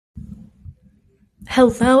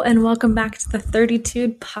Hello and welcome back to the 32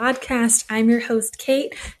 podcast. I'm your host,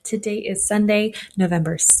 Kate. Today is Sunday,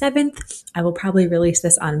 November 7th. I will probably release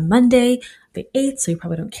this on Monday, the 8th, so you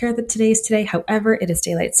probably don't care that today's today. However, it is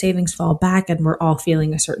daylight savings fall back and we're all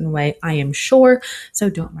feeling a certain way, I am sure,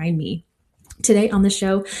 so don't mind me. Today on the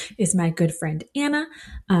show is my good friend Anna.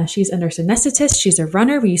 She's a nurse anesthetist. She's a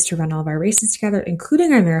runner. We used to run all of our races together,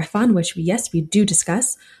 including our marathon, which we do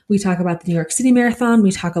discuss. We talk about the New York City Marathon.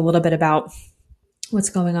 We talk a little bit about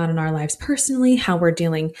what's going on in our lives personally, how we're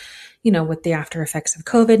dealing, with the after effects of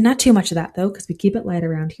COVID. Not too much of that though, because we keep it light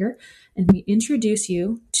around here. And we introduce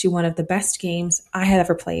you to one of the best games I have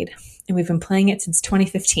ever played. And we've been playing it since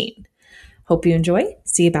 2015. Hope you enjoy.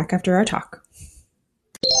 See you back after our talk.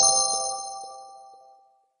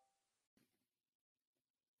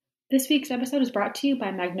 This week's episode is brought to you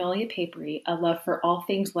by Magnolia Papery, a love for all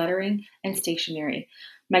things lettering and stationery.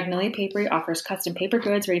 Magnolia Papery offers custom paper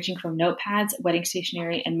goods ranging from notepads, wedding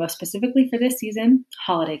stationery, and most specifically for this season,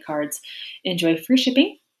 holiday cards. Enjoy free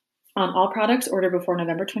shipping on all products ordered before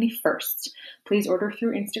November 21st. Please order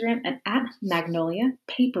through Instagram at Magnolia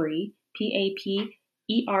Papery, Paperie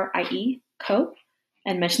Co.,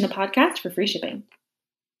 and mention the podcast for free shipping.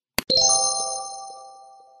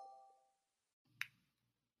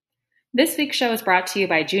 This week's show is brought to you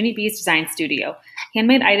by Junie B's Design Studio,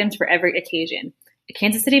 handmade items for every occasion. A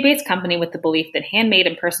Kansas City-based company with the belief that handmade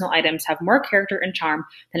and personal items have more character and charm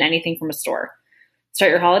than anything from a store.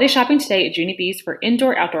 Start your holiday shopping today at Junie B's for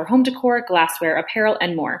indoor, outdoor home decor, glassware, apparel,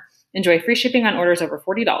 and more. Enjoy free shipping on orders over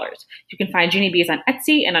 $40. You can find Junie B's on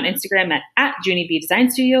Etsy and on Instagram at Junie B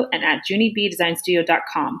Design Studio and at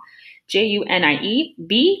JunieBDesignStudio.com.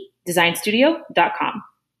 JUNIEB DesignStudio.com.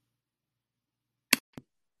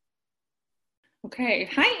 Okay.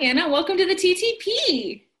 Hi, Anna. Welcome to the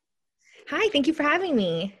TTP. Hi. Thank you for having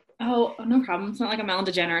me. Oh, no problem. It's not like I'm Ellen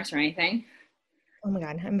DeGeneres or anything. Oh my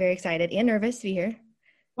God. I'm very excited and nervous to be here.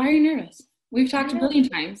 Why are you nervous? We've talked a billion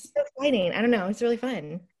times. It's so exciting. I don't know. It's really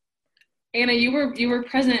fun. Anna, you were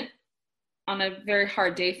present on a very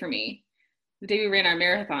hard day for me. The day we ran our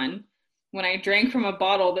marathon, when I drank from a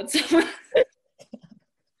bottle that someone...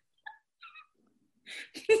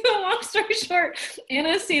 So long story short,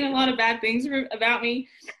 Anna's seen a lot of bad things about me,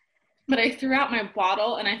 but I threw out my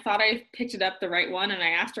bottle and I thought I picked it up the right one, and I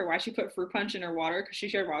asked her why she put fruit punch in her water because she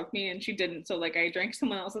shared water with me and she didn't. So I drank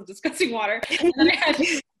someone else's disgusting water, and then I had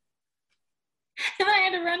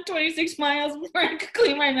to run 26 miles before I could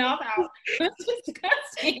clean my mouth out. It was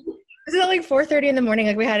disgusting. Is it like 4:30 in the morning?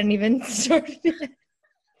 Like we hadn't even started yet?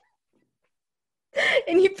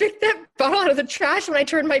 And you picked that bottle out of the trash when I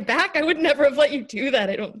turned my back. I would never have let you do that,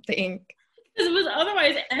 I don't think. Because it was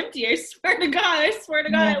otherwise empty. I swear to God.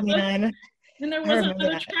 It was. And there wasn't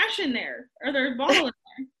another trash in there. Or there was a bottle in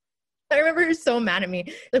there. I remember you were so mad at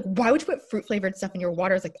me. Like, why would you put fruit-flavored stuff in your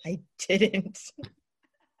water? I was like, I didn't.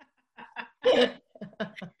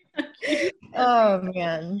 Oh,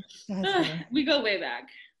 man. We go way back.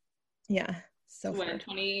 Yeah. So when?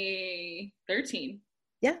 2013.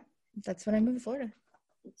 Yeah. That's when I moved to Florida.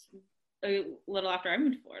 It's a little after I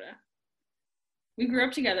moved to Florida. We grew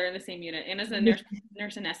up together in the same unit. Anna's a nurse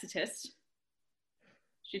anesthetist.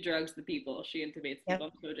 She drugs the people. She intubates people.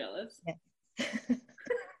 I'm so jealous. Yeah.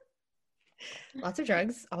 Lots of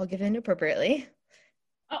drugs, all given appropriately.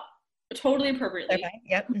 Oh, totally appropriately. Okay.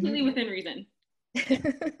 Yep. Completely within reason.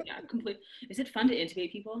 Yeah, completely. Is it fun to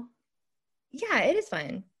intubate people? Yeah, it is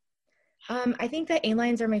fun. I think that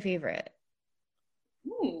A-lines are my favorite.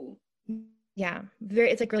 Ooh. Yeah,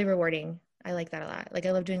 it's like really rewarding. I like that a lot. Like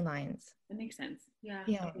I love doing lines. That makes sense. Yeah.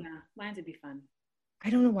 Lines would be fun. I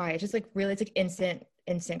don't know why. It's just like really, it's like instant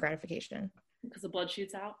gratification. Because the blood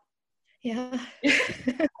shoots out. Yeah.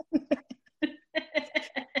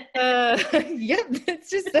 Yep. It's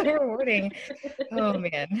just so rewarding. Oh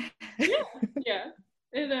man. Yeah.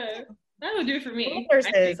 That would do it for me.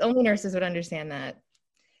 Only nurses would understand that.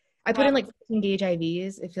 I put in like 15 gauge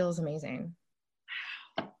IVs. It feels amazing.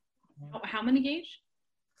 How many gauge?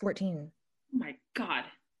 14. Oh my God.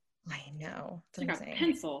 I know. It's like a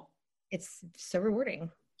pencil. It's so rewarding.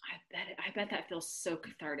 I bet that feels so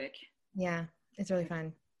cathartic. Yeah, it's really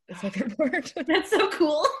fun. It's my favorite part. That's so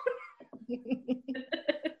cool.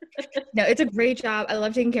 No, it's a great job. I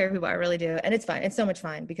love taking care of people. I really do. And it's fun. It's so much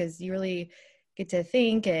fun because you really get to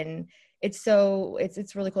think, and it's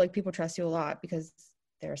really cool. Like people trust you a lot because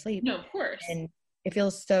they're asleep. No, of course. And it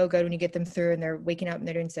feels so good when you get them through and they're waking up and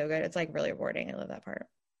they're doing so good. It's like really rewarding. I love that part.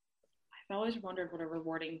 I've always wondered what a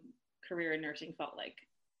rewarding career in nursing felt like.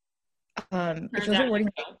 It feels rewarding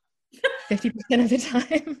 50% of the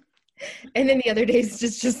time. And then the other days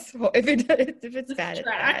just if it's bad, it's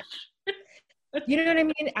bad. You know what I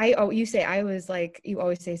mean? You say I was like, you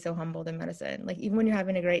always say so humbled in medicine. Like even when you're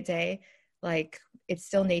having a great day, like it's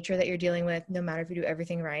still nature that you're dealing with. No matter if you do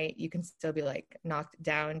everything right, you can still be like knocked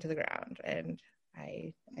down to the ground. And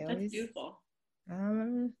I That's always, beautiful.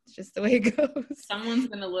 it's just the way it goes. Someone's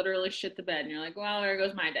gonna literally shit the bed, and you're like, well, there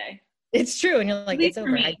goes my day. It's true, and you're At like, least it's for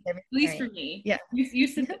over. me. At least for me. Yeah. You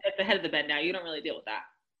sit at the head of the bed now. You don't really deal with that.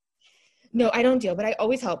 No, I don't deal, but I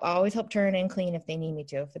always help. I always help turn and clean if they need me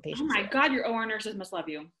to, if the Oh patient's my God, your OR nurses must love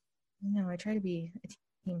you. No, I try to be a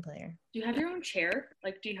team player. Do you have your own chair?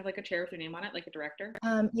 Like, do you have like a chair with your name on it, like a director?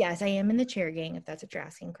 Yes, I am in the chair gang, if that's what you're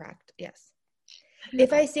asking, correct. Yes.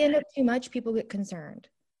 If I stand up too much, people get concerned.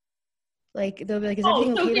 Like, they'll be like, is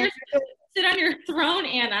everything okay? Sit on your throne,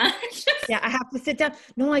 Anna. Yeah, I have to sit down.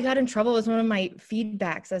 No, I got in trouble. It was one of my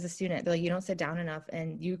feedbacks as a student. They're like, you don't sit down enough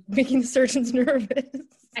and you making the surgeons nervous.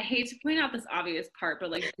 I hate to point out this obvious part,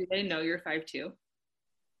 but like, do they know you're 5'2"?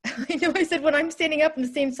 I know. I said, when I'm standing up on the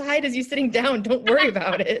same side as you sitting down, don't worry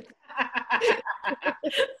about it.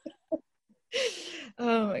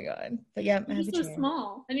 Oh my God. But yeah, you're so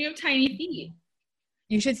small and you have tiny feet.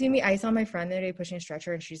 You should see me. I saw my friend the other day pushing a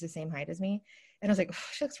stretcher and she's the same height as me. And I was like, oh,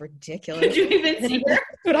 she looks ridiculous. Did you even see her? That's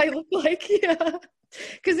what I look like. Yeah.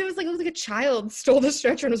 Because it was like a child stole the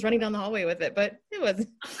stretcher and was running down the hallway with it. But it was.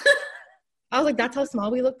 I was like, that's how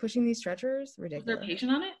small we look pushing these stretchers? Ridiculous. Was there a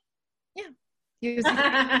patient on it? Yeah. He was.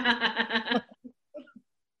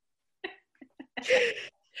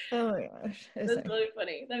 Oh my gosh. That's really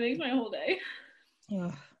funny. That makes my whole day.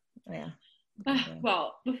 Oh, yeah.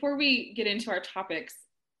 Well, before we get into our topics,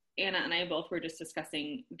 Anna and I both were just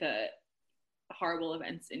discussing the horrible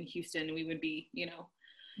events in Houston. We would be,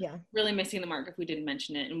 really missing the mark if we didn't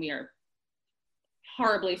mention it. And we are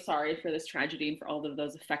horribly sorry for this tragedy and for all of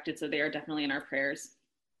those affected. So they are definitely in our prayers.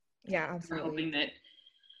 Yeah, absolutely. We're hoping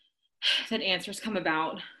that answers come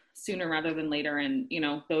about sooner rather than later. And,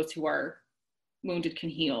 those who are wounded can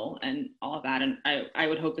heal and all of that. And I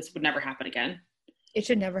would hope this would never happen again. It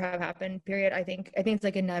should never have happened, period. I think it's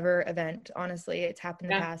like a never event. Honestly, it's happened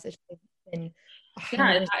in the past. It's been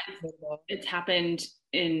it's happened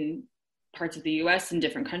in parts of the US, in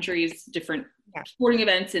different countries, different sporting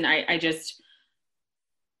events. And I don't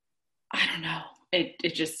know.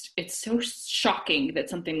 It's so shocking that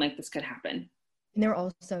something like this could happen. And they were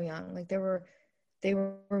all so young. Like they were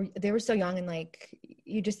so young. And like,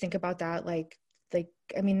 you just think about that. Like,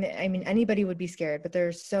 I mean, anybody would be scared, but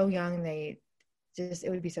they're so young. It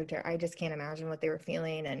would be so terrible. I just can't imagine what they were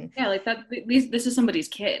feeling. And like that, this is somebody's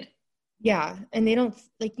kid. Yeah. And they don't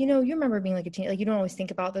like, you remember being like a teen, like you don't always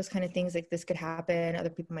think about those kind of things. Like this could happen. Other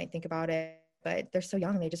people might think about it, but they're so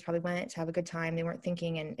young. They just probably went to have a good time. They weren't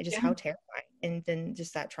thinking, and it just how terrifying. And then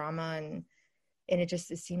just that trauma and it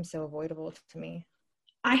seems so avoidable to me.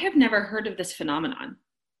 I have never heard of this phenomenon.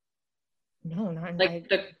 No, not like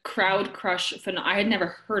the crowd crush phenomenon. I had never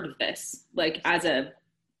heard of this, like as an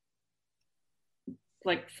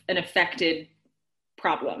affected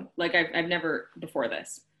problem. Like I've never before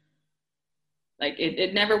this. Like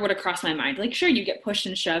it never would have crossed my mind. Like, sure, you get pushed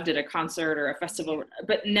and shoved at a concert or a festival,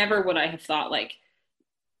 but never would I have thought like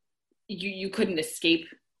you couldn't escape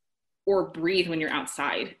or breathe when you're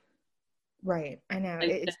outside. Right. I know.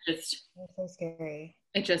 Like, it's so scary.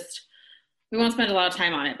 We won't spend a lot of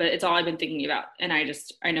time on it, but it's all I've been thinking about. And I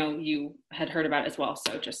know you had heard about it as well.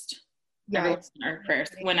 So just everyone's in our prayers.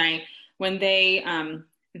 When they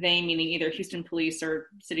meaning either Houston police or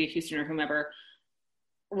city of Houston or whomever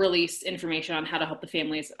release information on how to help the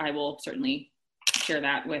families, I will certainly share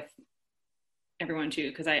that with everyone too,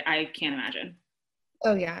 because I can't imagine.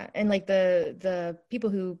 Oh yeah. And like the people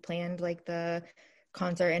who planned like the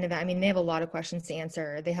concert and event, I mean, they have a lot of questions to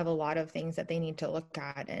answer. They have a lot of things that they need to look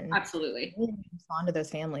at and absolutely really respond to those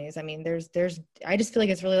families. I mean, there's I just feel like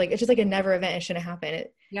it's really like, it's just like a never event. It shouldn't happen.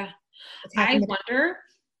 I wonder,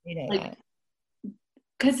 like,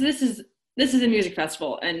 because this is a music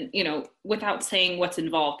festival, and without saying what's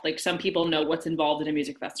involved, like some people know what's involved in a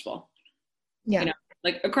music festival. Yeah.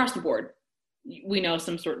 Like across the board, we know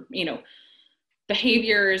some sort of,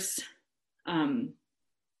 behaviors,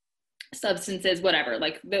 substances, whatever,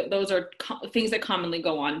 like those are things that commonly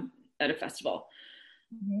go on at a festival.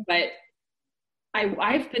 Mm-hmm. But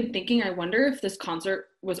I've been thinking, I wonder if this concert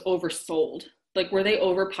was oversold. Like, were they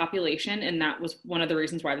overpopulation and that was one of the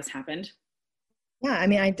reasons why this happened? Yeah, I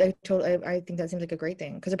mean, I think that seems like a great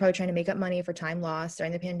thing because they're probably trying to make up money for time lost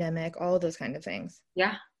during the pandemic, all of those kind of things.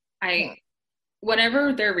 Yeah.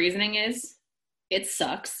 Whatever their reasoning is, it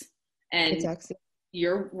sucks. And it sucks.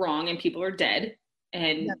 You're wrong and people are dead.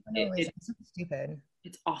 And it's stupid.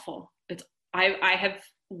 It's awful. I have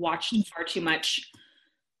watched far too much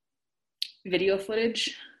video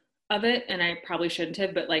footage of it, and I probably shouldn't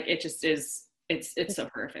have, but like it just is, it's so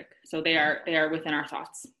horrific. So they are within our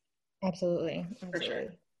thoughts. Absolutely. For sure.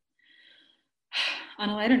 On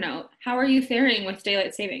a lighter note, how are you faring with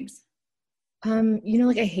daylight savings?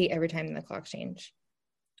 Like I hate every time the clocks change.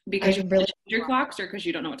 Because you really change your clocks, or because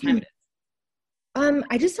you don't know what time it is?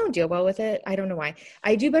 I just don't deal well with it. I don't know why.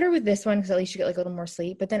 I do better with this one because at least you get like a little more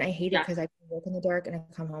sleep. But then I hate it because I work in the dark and I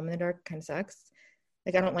come home in the dark. Kind of sucks.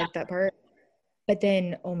 Like I don't like that part. But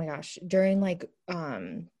then, oh my gosh, during like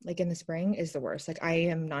in the spring is the worst. Like I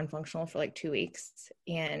am non-functional for like 2 weeks,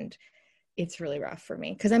 and it's really rough for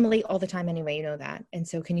me because I'm late all the time anyway. You know that. And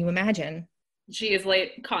so, can you imagine? She is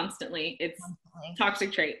late constantly. It's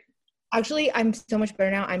toxic trait. Actually, I'm so much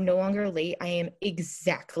better now. I'm no longer late. I am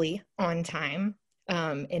exactly on time.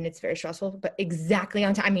 And it's very stressful, but exactly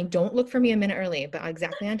on time. I mean, don't look for me a minute early, but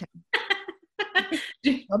exactly on time.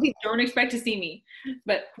 Don't expect to see me.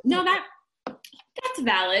 But no, that's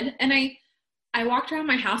valid. And I walked around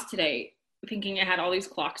my house today thinking I had all these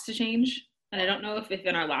clocks to change. And I don't know if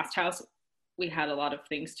in our last house we had a lot of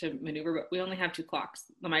things to maneuver, but we only have 2 clocks,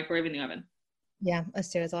 the microwave and the oven. Yeah, us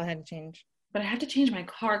too. That's all I had to change. But I have to change my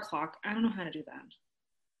car clock. I don't know how to do that.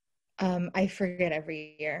 I forget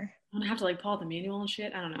every year. I'm gonna have to like pull out the manual and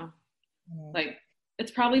shit. I don't know. Like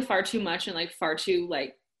it's probably far too much and like far too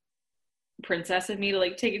like princess of me to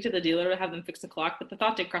like take it to the dealer to have them fix the clock. But the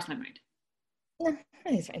thought did cross my mind. No,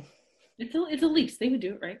 it's fine. It's the least they would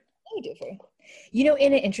do it, right? They would do it for you.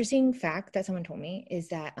 And an interesting fact that someone told me is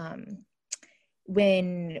that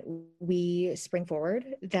when we spring forward,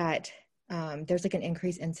 that there's like an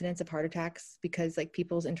increased incidence of heart attacks because like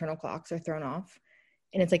people's internal clocks are thrown off,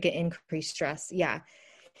 and it's like an increased stress. Yeah.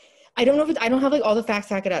 I don't know if I don't have like all the facts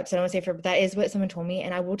to back it up, so I don't want to say but that is what someone told me.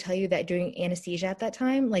 And I will tell you that during anesthesia at that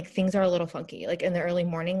time, like things are a little funky. Like in the early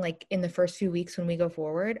morning, like in the first few weeks when we go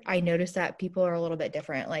forward, I noticed that people are a little bit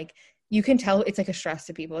different. Like you can tell it's like a stress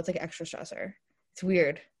to people. It's like extra stressor. It's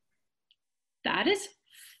weird. That is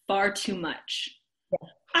far too much. Yeah.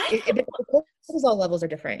 Cortisol levels are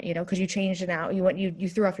different, because you changed it out. You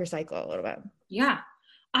threw off your cycle a little bit. Yeah.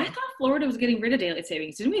 I thought Florida was getting rid of daylight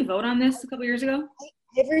savings. Didn't we vote on this a couple years ago?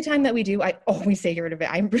 Every time that we do, I always say get rid of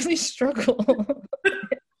it. I really struggle.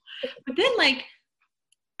 But then, like,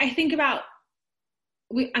 I think about,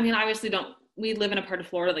 we live in a part of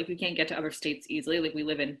Florida, like, we can't get to other states easily. Like, we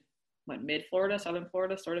live in, mid-Florida, southern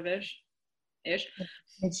Florida, sort of ish?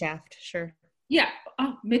 Mid-shaft, sure. Yeah.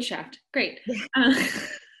 Oh, mid-shaft. Great.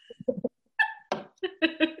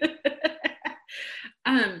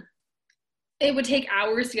 It would take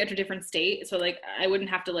hours to get to a different state. So, like, I wouldn't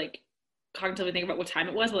have to, like, cognitively think about what time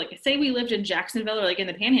it was, but like say we lived in Jacksonville or like in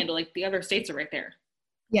the Panhandle, like the other states are right there.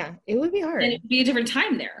 Yeah, it would be hard. And it'd be a different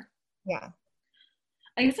time there. Yeah.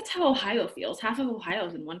 I guess that's how Ohio feels. Half of Ohio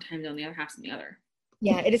is in one time zone, the other half's in the other.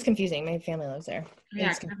 Yeah, it is confusing. My family lives there.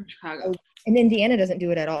 Yeah, I'm in Chicago. And Indiana doesn't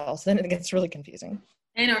do it at all, so then it gets really confusing.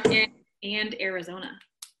 And Arizona.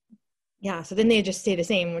 Yeah, so then they just stay the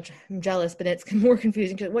same, which I'm jealous, but it's more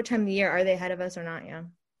confusing because what time of the year are they ahead of us or not? Yeah.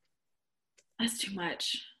 That's too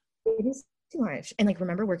much. It is too much. And like,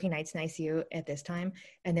 remember working nights in ICU at this time,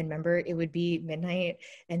 and then remember it would be midnight,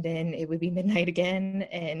 and then it would be midnight again.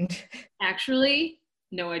 And actually,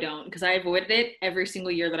 no, I don't, because I avoided it every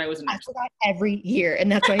single year that I was in. I forgot every year,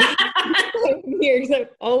 and that's why years I'd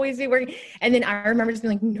always be working. And then I remember just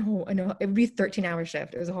being like, no, it would be 13-hour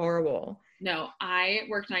shift. It was horrible. No, I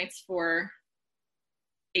worked nights for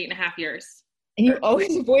 8.5 years. And you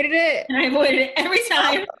always avoided it? And I avoided it every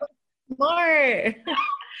time. Smart.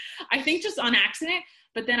 I think just on accident,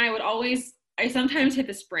 but then I sometimes hit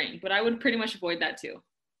the spring, but I would pretty much avoid that too.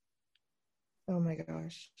 Oh my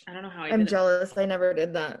gosh. I don't know how I'm jealous. I never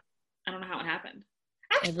did that. I don't know how it happened.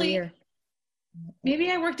 Actually,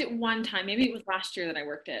 maybe I worked it one time. Maybe it was last year that I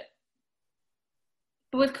worked it.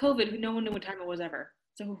 But with COVID, no one knew what time it was ever.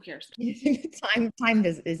 So who cares? Time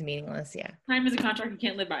is meaningless, yeah. Time is a contract you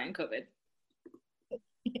can't live by in COVID.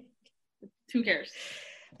 Who cares?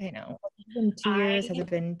 I know. Has it been 2 years? Has it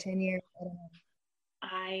been 10 years? I don't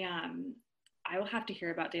know. I will have to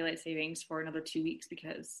hear about daylight savings for another 2 weeks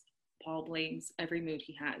because Paul blames every mood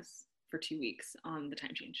he has for 2 weeks on the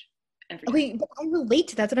time change. Wait, but I relate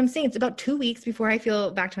to that. That's what I'm saying. It's about 2 weeks before I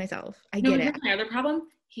feel back to myself. I get it. My other problem,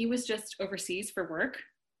 he was just overseas for work,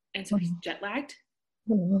 and so he's jet lagged.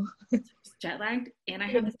 Jet lagged, and I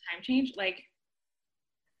have this time change. Like,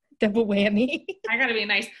 double whammy. I gotta be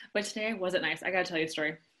nice, but today I wasn't nice. I gotta tell you a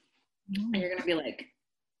story. And you're gonna be like,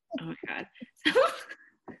 oh my god.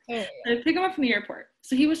 I pick him up from the airport.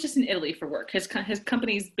 So he was just in Italy for work. His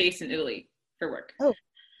company's based in Italy for work. Oh,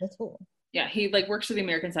 that's cool. Yeah, he like works for the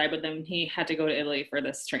American side, but then he had to go to Italy for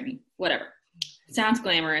this training. Whatever. Sounds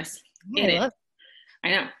glamorous. I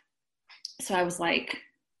know. So I was like,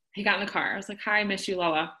 he got in the car. I was like, hi, I miss you,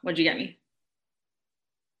 Lala. What'd you get me?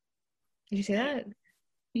 Did you say that?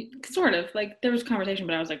 Sort of. Like, there was a conversation,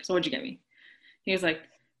 but I was like, so what'd you get me? He was like,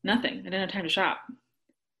 nothing. I didn't have time to shop.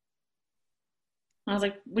 I was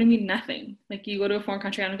like, what do you mean nothing? Like, you go to a foreign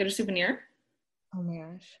country, I don't get a souvenir? Oh my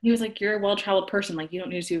gosh. He was like, you're a well-traveled person. Like, you don't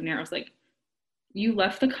need a souvenir. I was like, you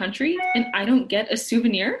left the country and I don't get a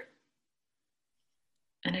souvenir?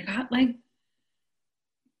 And I got like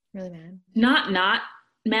really mad. Not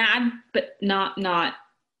mad, but not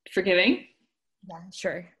forgiving. Yeah,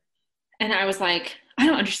 sure. And I was like, I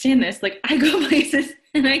don't understand this. Like, I go places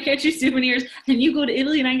and I get you souvenirs, and you go to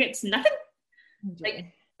Italy and I get nothing.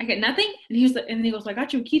 Like, I get nothing. And he was like, and he goes, I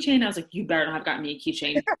got you a keychain. I was like, you better not have gotten me a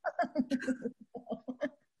keychain.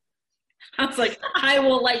 I was like, I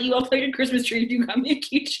will let you upload your Christmas tree if you got me a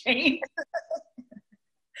keychain.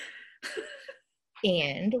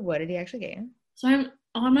 And what did he actually get you? So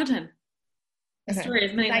I'm not done. The story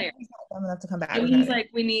is many layers. I'm gonna have to come back. He's like,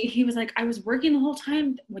 he was like, I was working the whole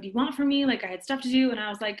time. What do you want from me? Like, I had stuff to do. And I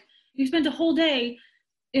was like, you spent a whole day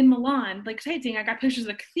in Milan, like, sightseeing. I got pictures of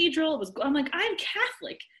the cathedral. I'm like, I'm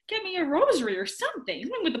Catholic. Get me a rosary or something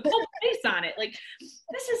with the Pope's face on it. Like,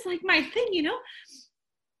 this is like my thing, you know?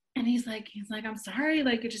 And he's like, I'm sorry.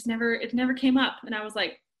 Like, it never came up. And I was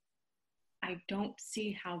like, I don't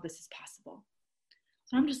see how this is possible.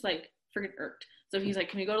 So I'm just like, freaking irked. So he's like,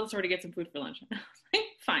 can we go to the store to get some food for lunch? And I was like,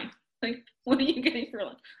 fine. Like, what are you getting for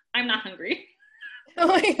lunch? I'm not hungry. Oh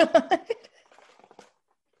my God.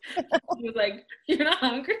 He was like, you're not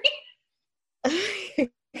hungry? He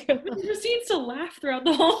proceeds to laugh throughout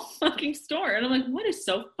the whole fucking store. And I'm like, what is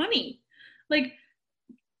so funny? Like,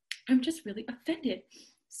 I'm just really offended.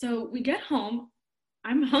 So we get home.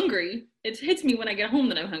 I'm hungry. It hits me when I get home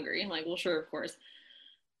that I'm hungry. I'm like, well, sure, of course.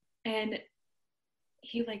 And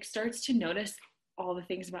he like starts to notice all the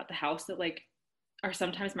things about the house that like are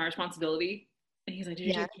sometimes my responsibility. And he's like, did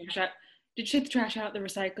you take the trash out? Did you take the trash out, the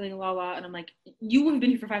recycling, la. And I'm like, you have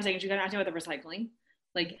been here for 5 seconds. You got to ask me about the recycling.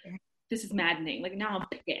 Like, this is maddening. Like, now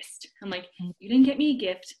I'm pissed. I'm like, you didn't get me a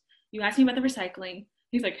gift. You asked me about the recycling.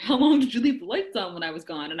 He's like, how long did you leave the lights on when I was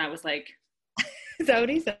gone? And I was like, is that what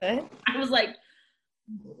he said? I was like,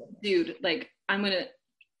 dude, like, I'm gonna,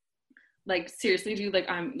 like, seriously, dude, like,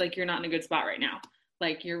 I'm like, you're not in a good spot right now.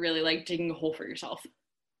 Like, you're really like digging a hole for yourself.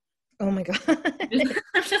 Oh my God.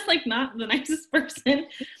 I'm just like not the nicest person.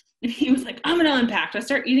 And he was like, I'm gonna unpack. I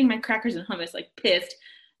start eating my crackers and hummus, like pissed.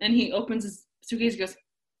 And he opens his suitcase and goes,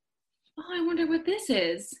 oh, I wonder what this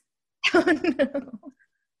is. Oh no.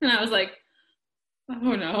 And I was like,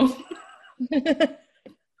 oh no.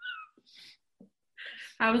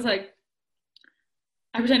 I was like,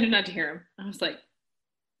 I pretended not to hear him. I was like,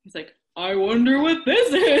 he's like, I wonder what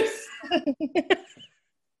this is.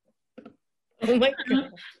 Oh my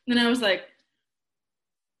God. And I was like,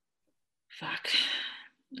 fuck.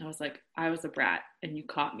 I was like, I was a brat and you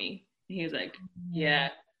caught me. And he was like, yeah.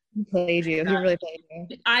 He played you. He really played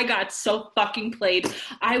you. I got so fucking played.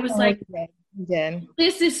 I was like, he did.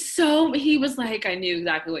 This is so, he was like, I knew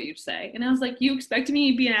exactly what you'd say. And I was like, you expected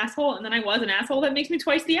me to be an asshole? And then I was an asshole? That makes me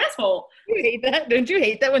twice the asshole. You hate that? Don't you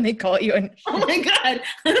hate that when they call you? Oh my God.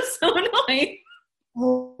 That's so annoying.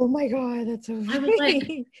 Oh my God. That's so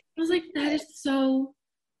funny. I was like, that is so,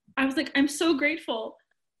 I was like, I'm so grateful,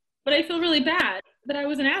 but I feel really bad that I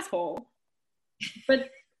was an asshole. But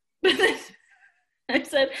then I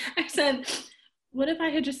said, what if I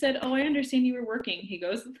had just said, oh, I understand you were working? He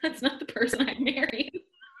goes, that's not the person I married.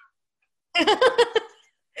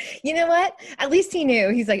 You know what? At least he knew.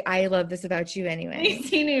 He's like, I love this about you anyway. At least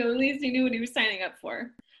he knew what he was signing up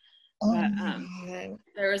for. Oh but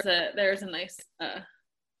there was a nice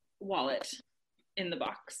wallet in the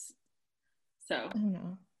box. So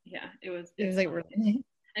yeah, it was like really nice.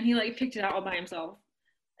 And he like picked it out all by himself,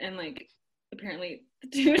 and like apparently the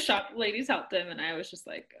two shop ladies helped him, and I was just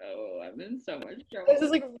like, oh, I'm in so much trouble. This is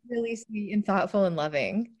like really sweet and thoughtful and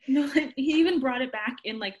loving. No, like, he even brought it back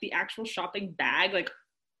in like the actual shopping bag, like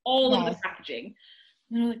all of the packaging.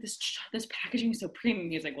 And I was like, this packaging is so premium.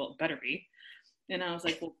 He was like, well, it better be. And I was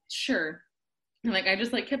like, well, sure. And like I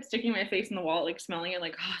just like kept sticking my face in the wallet, like smelling it,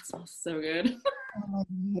 like, oh, it smells so good. Oh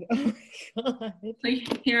my God.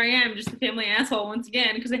 Like here I am, just a family asshole once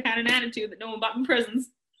again, because I had an attitude that no one bought me presents.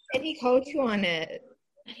 And he called you on it.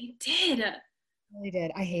 And he did. He really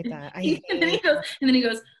did. I hate that. And then he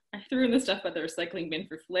goes, I threw in the stuff by the recycling bin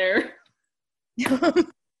for flair.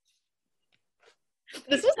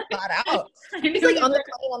 This was thought out. He's like on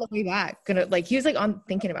the way back. He was like on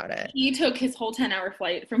thinking about it. He took his whole 10-hour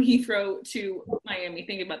flight from Heathrow to Miami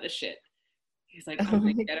thinking about this shit. He's like, I'm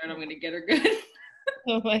gonna get her and I'm gonna get her good.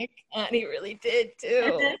 Oh my God, he really did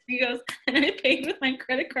too. And then he goes, and I paid with my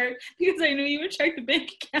credit card because I knew you would check the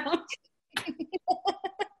bank account.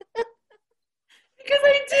 Because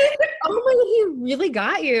I did. Oh my God, he really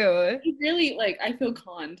got you. He really, like, I feel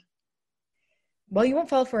conned. Well, you won't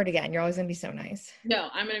fall for it again. You're always going to be so nice. No,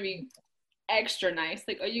 I'm going to be extra nice.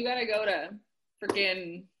 Like, oh, you got to go to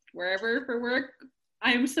freaking wherever for work.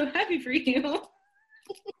 I am so happy for you.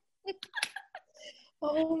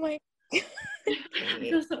 Oh my God.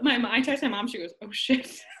 I text my mom. She goes, oh,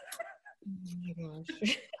 shit. Oh my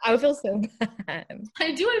gosh. I would feel so bad.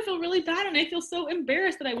 I do. I feel really bad, and I feel so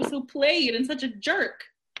embarrassed that I was so played and such a jerk.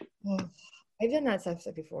 Oh, I've done that stuff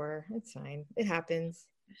before. It's fine. It happens.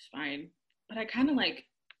 It's fine. But I kind of like,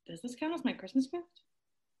 does this count as my Christmas gift?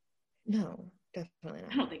 No, definitely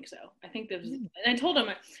not. I don't think so. I think there's, and I told him,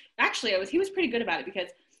 actually, he was pretty good about it because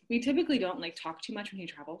we typically don't like talk too much when he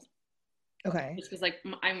travels. Okay. Just because like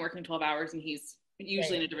I'm working 12 hours and he's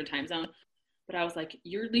usually in a different time zone. But I was like,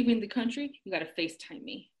 you're leaving the country, you got to FaceTime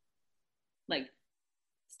me. Like,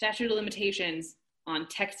 statute of limitations on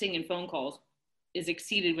texting and phone calls is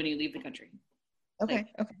exceeded when you leave the country. Okay. Like,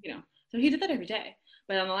 okay. You know, so he did that every day.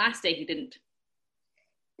 But on the last day, he didn't.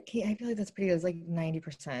 Okay, I feel like that's pretty good. It's like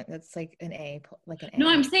 90%. That's like an A, like an A. No,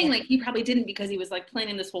 I'm saying like he probably didn't because he was like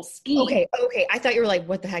planning this whole scheme. Okay. I thought you were like,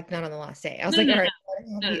 what the heck, not on the last day. I was all right.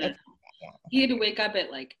 No. Okay. He had to wake up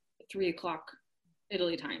at like 3:00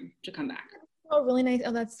 Italy time to come back. Oh, really nice.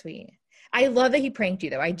 Oh, that's sweet. I love that he pranked you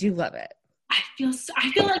though. I do love it. I feel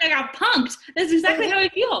like I got punked. That's exactly how I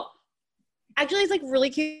feel. Actually, it's like really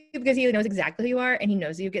cute because he knows exactly who you are and he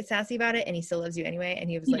knows you get sassy about it and he still loves you anyway. And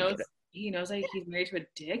he was he knows like he's married to a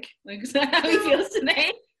dick. Like, is that how he feels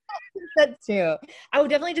today? That's true. I would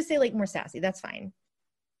definitely just say like more sassy. That's fine.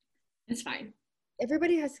 It's fine.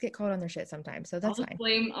 Everybody has to get called on their shit sometimes, so that's fine.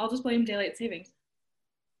 I'll just blame daylight savings.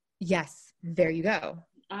 Yes, there you go.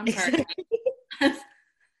 I'm sorry. I'm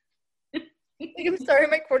sorry,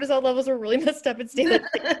 my cortisol levels were really messed up. It's daylight.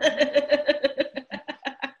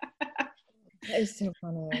 That is so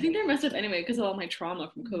funny. I think they're messed up anyway because of all my trauma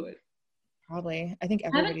from COVID. Probably. I think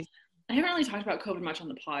everybody's. I haven't really talked about COVID much on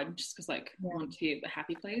the pod just because like I want to be a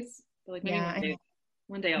happy place. But like maybe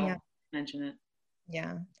one day I'll mention it.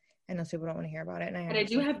 Yeah. I know people don't want to hear about it. But I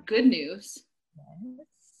do have good news. Yes.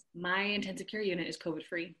 My intensive care unit is COVID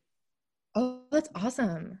free. Oh, that's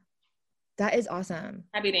awesome. That is awesome.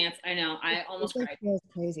 Happy dance. I know. I almost cried. It feels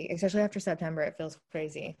crazy. Especially after September. It feels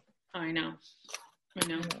crazy. Oh, I know.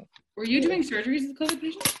 Were you doing surgeries with COVID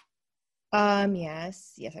patients?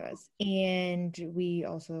 Yes, I was. And we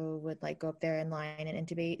also would like go up there and line and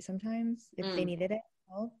intubate sometimes if they needed it.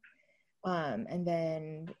 And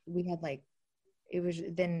then we had like, I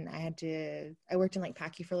worked in like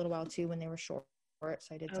PACU for a little while too when they were short.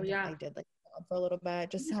 So I did I did like for a little bit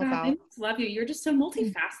just to help out. I love you. You're just so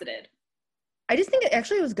multifaceted. I just think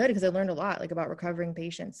it was good because I learned a lot like about recovering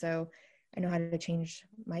patients. So I know how to change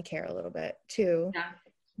my care a little bit too. Yeah.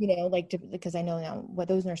 You know, like because I know now what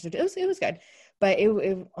those nurses do. It was good, but it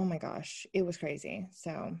oh my gosh, it was crazy.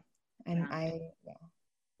 So, and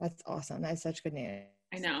that's awesome. That's such good news.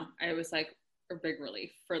 I know. I was like a big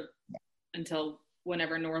relief until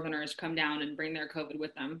whenever Northerners come down and bring their COVID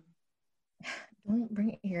with them. Don't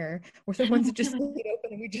bring it here. We're the ones that just leave it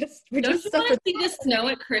open and we just suffer. See the snow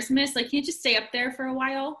at Christmas? Like, can you just stay up there for a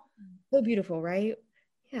while? So beautiful, right?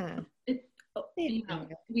 Yeah.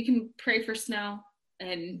 We can pray for snow.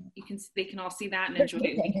 And they can all see that and enjoy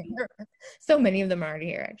it. So many of them are already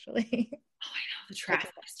here, actually. Oh, I know. The traffic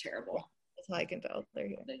is terrible. That's how I can tell they're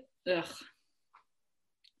here. Ugh.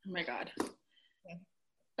 Oh my God.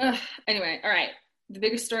 Ugh. Anyway, all right. The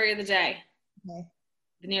biggest story of the day. Okay.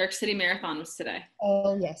 The New York City Marathon was today.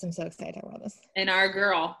 Oh, yes. I'm so excited to talk about this. And our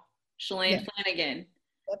girl, Shalane Flanagan,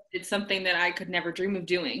 did something that I could never dream of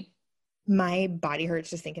doing. My body hurts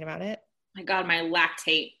just thinking about it. My God, my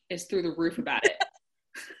lactate is through the roof about it.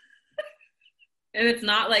 And it's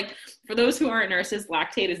not like, for those who aren't nurses,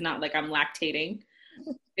 lactate is not like I'm lactating.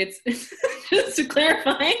 It's just to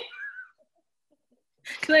clarify.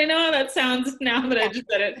 Because I know how that sounds now that I just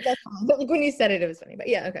said it. That's fine. But like when you said it, it was funny. But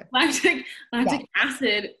yeah, okay. Lactic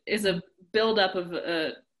acid is a buildup of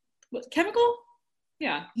what chemical?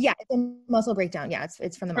 Yeah. Yeah, it's a muscle breakdown. Yeah,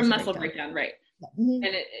 it's from the muscle breakdown, right? Yeah. Mm-hmm.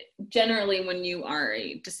 And it generally, when you are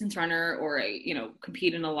a distance runner or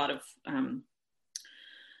compete in a lot of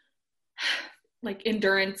like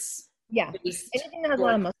endurance. Yeah. Anything that has a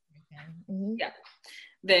lot of muscle. Mm-hmm. Yeah.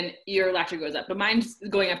 Then your lactate goes up. But mine's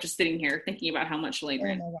going up just sitting here thinking about how much Shalane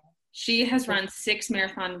ran. She has run 6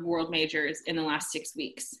 marathon world majors in the last 6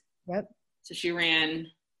 weeks. Yep. So she ran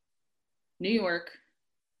New York.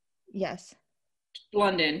 Yes.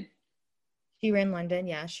 London. She ran London.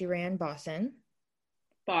 Yeah. She ran Boston.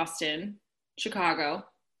 Chicago.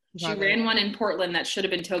 She ran one in Portland that should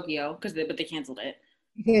have been Tokyo but they canceled it.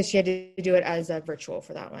 Because she had to do it as a virtual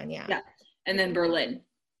for that one. Yeah. Yeah. And then Berlin.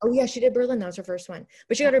 Oh yeah, she did Berlin. That was her first one.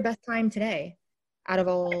 But she got her best time today out of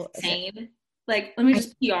all. Insane. Like, let me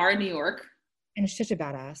just PR in New York. And she's such a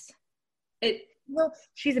badass. Well,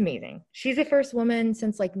 she's amazing. She's the first woman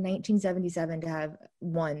since like 1977 to have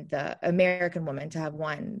won, the American woman to have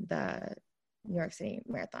won the New York City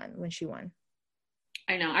Marathon when she won.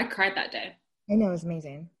 I know. I cried that day. I know. It was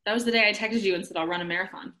amazing. That was the day I texted you and said, I'll run a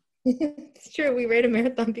marathon. It's true. We ran a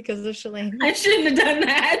marathon because of Shalane. I shouldn't have done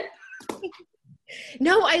that.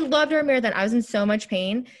 No, I loved our marathon. I was in so much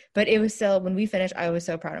pain, but it was still, when we finished, I was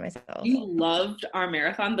so proud of myself. You loved our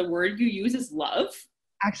marathon. The word you use is love?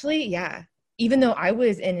 Actually, yeah. Even though I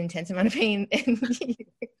was in intense amount of pain and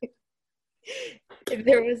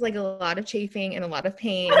there was like a lot of chafing and a lot of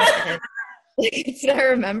pain. And, I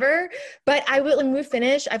remember, but when we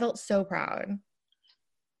finished, I felt so proud.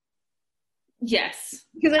 Yes.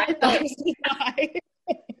 Because I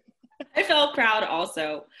felt proud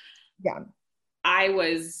also. Yeah. I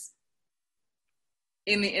was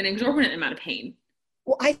in an exorbitant amount of pain.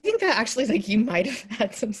 Well, I think that actually, like, you might have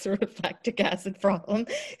had some sort of lactic acid problem,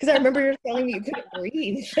 because I remember you telling me you couldn't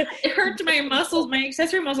breathe. It hurt my muscles. My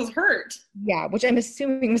accessory muscles hurt. Yeah, which I'm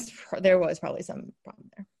assuming there was probably some problem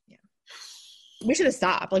there. Yeah, we should have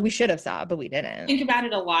stopped. Like, we should have stopped, but we didn't. Think about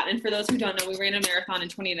it a lot. And for those who don't know, we ran a marathon in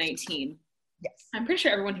 2019. Yes, I'm pretty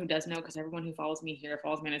sure everyone who does know, because everyone who follows me here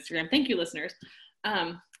follows me on Instagram. Thank you, listeners.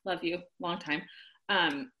 Love you. Long time.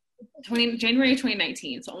 January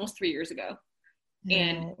 2019, so almost 3 years ago.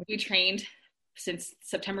 And we trained since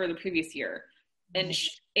September of the previous year. And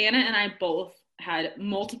Anna and I both had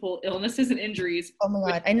multiple illnesses and injuries. Oh my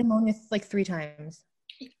God. I had pneumonia like 3 times.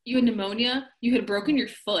 You had pneumonia. You had broken your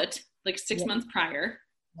foot like 6 months prior.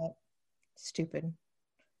 Yep. Stupid.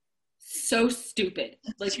 So stupid.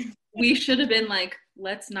 Like, we should have been like,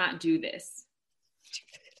 let's not do this.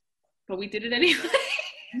 But we did it anyway.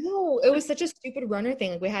 No, it was such a stupid runner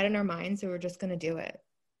thing. Like, we had in our minds, so we were just going to do it.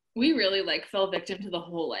 We really like fell victim to the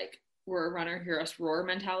whole, like, we're a runner, hear us roar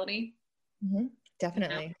mentality. Mm-hmm.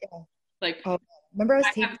 Definitely. Yeah. Like, remember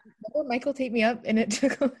Michael taped me up and it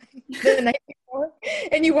took the night before,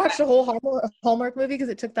 and you watched the whole Hallmark movie because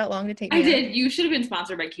it took that long to tape me I did. You should have been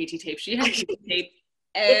sponsored by KT Tape. She had KT Tape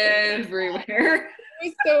everywhere. It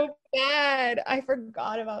was so bad. I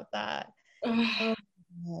forgot about that. Oh,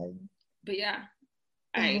 but yeah,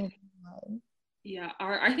 I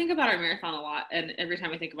think about our marathon a lot, and every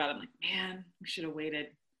time I think about it, I'm like, man, we should have waited.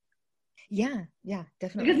 Yeah,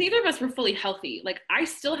 definitely. Because neither of us were fully healthy. Like, I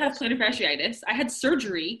still have plantar fasciitis. I had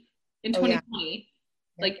surgery in 2020.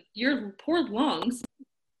 Yeah. Like, your poor lungs.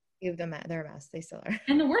 They're a mess. They still are.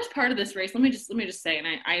 And the worst part of this race, let me just say, and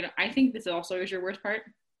I think this also is your worst part.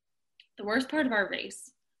 The worst part of our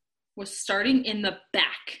race was starting in the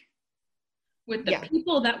back with the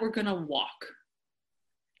people that were gonna walk.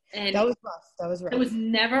 And that was rough. It was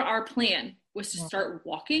never our plan was to start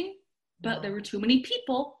walking, but there were too many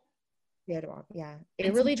people. We had to walk. Yeah,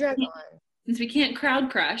 it really dragged on. Since we can't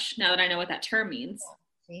crowd crush, now that I know what that term means,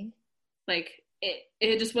 see, like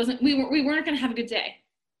it just wasn't. We weren't gonna have a good day.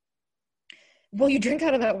 Well, you drink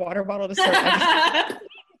out of that water bottle to start.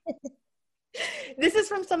 This is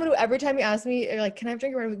from someone who every time you ask me, like, can I have a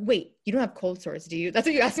drink? I'm like, wait, you don't have cold sores, do you? That's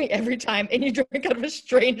what you ask me every time, and you drink out of a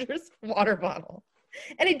stranger's water bottle.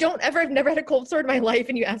 And I've never had a cold sore in my life,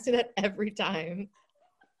 and you ask me that every time.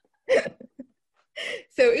 So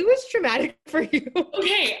it was traumatic for you.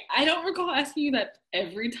 Okay, I don't recall asking you that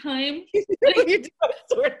every time. You do,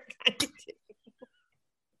 sort of, kind of.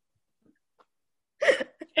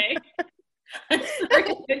 Okay. I'm sorry,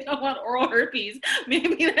 I don't want oral herpes.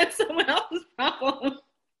 Maybe that's someone else's problem.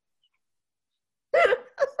 But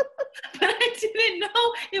I didn't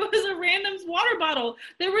know it was a random water bottle.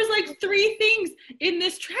 There was like 3 things in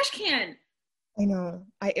this trash can. I know.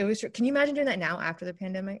 It was. Can you imagine doing that now after the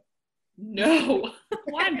pandemic? No.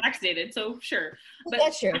 Well, I'm vaccinated, so sure. But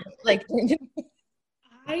that's true. Like,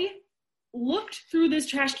 I looked through this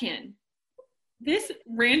trash can. This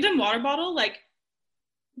random water bottle, like,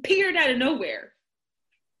 appeared out of nowhere.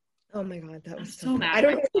 Oh my God, that was so mad. I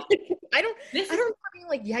don't remember being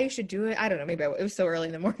like, yeah, you should do it. I don't know. Maybe it was so early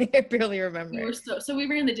in the morning. I barely remember. So we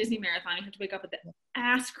ran the Disney Marathon. You have to wake up at the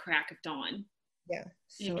ass crack of dawn. Yeah.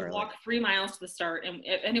 So you have to walk 3 miles to the start. And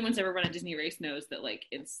if anyone's ever run a Disney race knows that, like,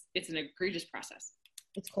 it's an egregious process.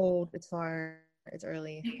 It's cold. It's far. It's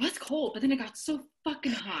early. It was cold, but then it got so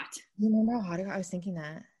fucking hot. You remember how hot it got? I was thinking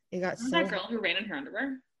that. It got that girl who ran in her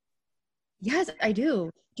underwear? Yes, I do.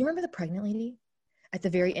 Do you remember the pregnant lady? at the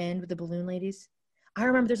very end with the balloon ladies. I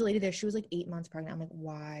remember there's a lady there. She was like 8 months pregnant. I'm like,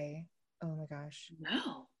 why? Oh my gosh.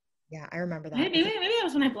 No. Yeah, I remember that. Maybe that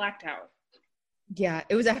was when I blacked out. Yeah,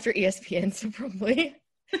 it was after ESPN, so probably.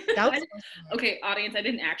 That was okay, audience, I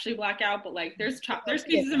didn't actually black out, but like there's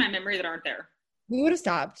pieces in my memory that aren't there. We would have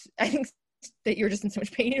stopped. I think that you were just in so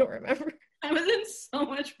much pain you don't remember. I was in so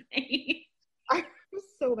much pain. I was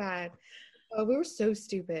so bad. We were so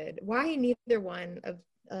stupid. Why neither one of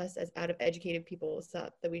us as out of educated people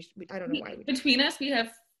thought that I don't know why. Between us, we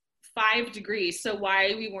have 5 degrees, so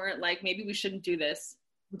why we weren't like, maybe we shouldn't do this.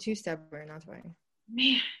 We're too stubborn, that's why.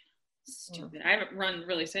 Man, stupid. I haven't run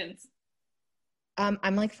really since.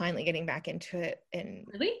 I'm like finally getting back into it, and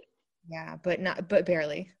really, yeah, but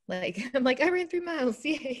barely. Like I'm like I ran 3 miles.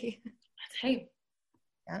 Yay! Hey,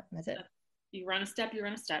 yeah, that's it. You run a step. You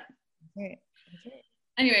run a step. That's right. That's right.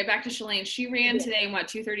 Anyway, back to Shalane. She ran today in what,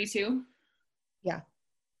 2:32? Yeah,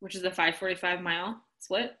 which is a 5:45 mile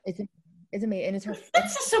split. It's amazing, and it's her.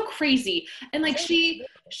 That's just so crazy, and like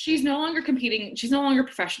she's no longer competing. She's no longer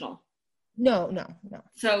professional. No.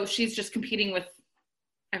 So she's just competing with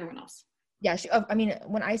everyone else. Yeah, I mean,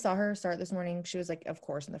 when I saw her start this morning, she was like, of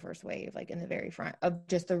course, in the first wave, like in the very front of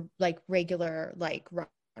just the like regular like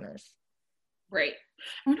runners. Right.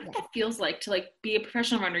 I wonder what that feels like to like be a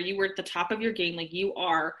professional runner. You were at the top of your game, like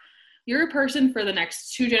you're a person for the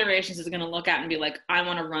next 2 generations is going to look at and be like, I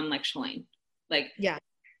want to run like Shalane. Like, yeah,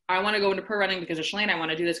 I want to go into pro running because of Shalane. I want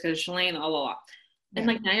to do this because of Shalane. Blah blah blah. And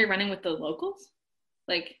like now you're running with the locals.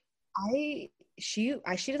 Like, she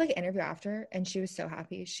did like an interview after, and she was so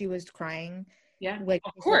happy. She was crying. Yeah, like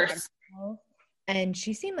of course. And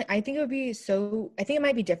she seemed like, I think it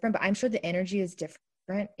might be different, but I'm sure the energy is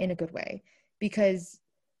different in a good way, because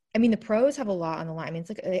I mean the pros have a lot on the line. I mean, it's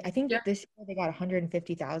like I think this year they got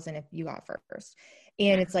 150,000 if you got first,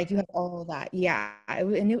 and it's like you have all that. Yeah,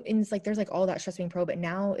 and it's like there's like all that stress being pro, but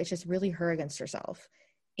now it's just really her against herself,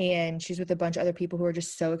 and she's with a bunch of other people who are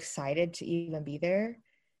just so excited to even be there.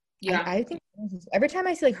 Yeah, I think every time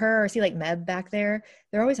I see like her or see like Meb back there,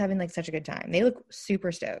 they're always having like such a good time. They look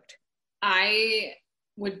super stoked. I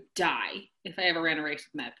would die if I ever ran a race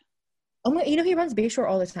with Meb. Oh my, he runs Bayshore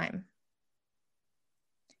all the time.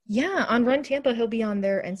 Yeah, on Run Tampa, he'll be on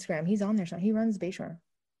their Instagram. He's on there. So he runs Bayshore.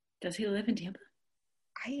 Does he live in Tampa?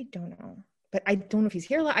 I don't know, but I don't know if he's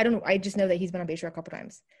here. I don't know. I just know that he's been on Bayshore a couple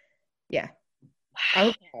times. Yeah.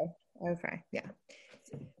 Wow. Okay. Yeah.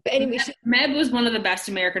 But anyway, Meb was one of the best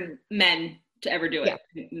American men to ever do it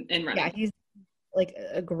in running. Yeah, he's like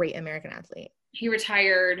a great American athlete. He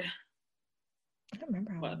retired. I don't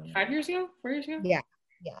remember how long. 5 years ago? 4 years ago? Yeah.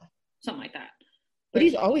 Something like that. But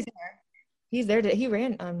he's always there. He's there. He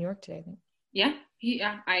ran New York today, I think.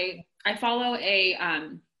 I follow a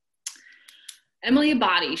Emily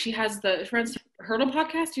Abadi. She runs Hurdle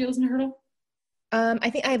podcast. Do you listen to Hurdle? I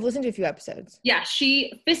think I've listened to a few episodes. Yeah,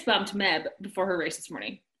 she fist bumped Meb before her race this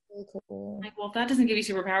morning. Really cool. I'm like, well, if that doesn't give you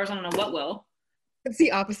superpowers, I don't know what will. It's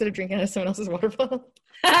the opposite of drinking out of someone else's water bottle.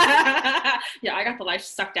 Yeah, I got the life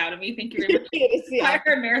sucked out of me. Thank you very much.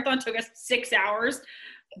 Our marathon took us 6 hours.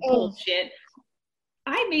 Bullshit.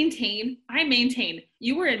 I maintain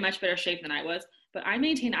you were in much better shape than I was, but I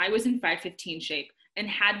maintain I was in 5:15 shape. And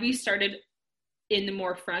had we started in the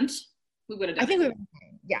more front, we would have done I think we were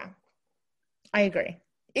fine. Yeah. I agree.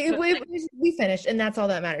 We finished, and that's all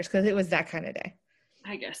that matters, because it was that kind of day.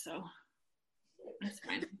 I guess so. That's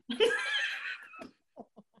fine.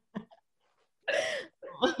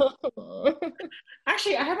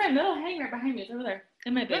 Actually, I have my middle hang right behind me. It's over there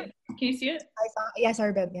in my bib. Can you see it? I saw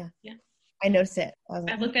your bib. Yeah. I noticed it.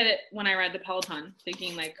 I looked at it when I ride the Peloton,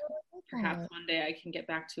 thinking like, perhaps one day I can get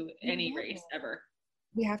back to any race ever.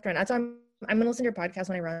 We have to run. That's why I'm gonna listen to your podcast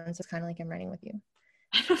when I run. So it's kind of like I'm running with you.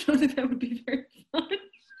 I don't know that would be very fun.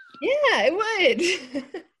 Yeah, it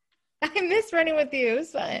would. I miss running with you. It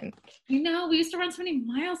was fun. You know, we used to run so many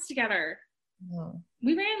miles together. No.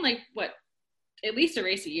 We ran like at least a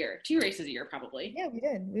race a year, 2 races a year probably. Yeah, we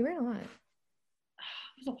did. We ran a lot.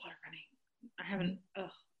 There's a lot of running.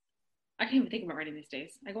 I can't even think about running these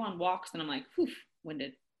days. I go on walks and I'm like, whew,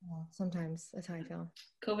 winded. Oh, sometimes that's how I feel.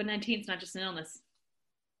 COVID-19 is not just an illness.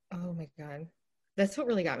 Oh my God. That's what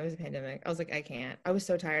really got me was the pandemic. I was like, I can't. I was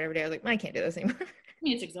so tired every day. I was like, I can't do this anymore. I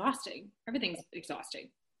mean, it's exhausting. Everything's exhausting.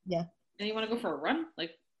 Yeah. And you want to go for a run?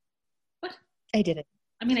 Like, what? I didn't.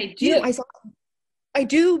 I mean, I do. I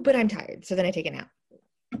do, but I'm tired. So then I take a nap.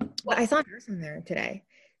 Well, I saw a nurse in there today.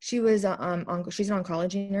 She was she's an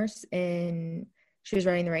oncology nurse, and she was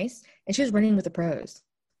running the race, and she was running with the pros.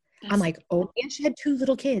 I'm like, oh, and she had 2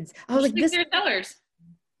 little kids. I was like, Sarah Sellers.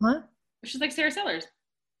 Huh? She's like Sarah Sellers.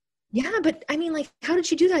 Yeah, but I mean, like, how did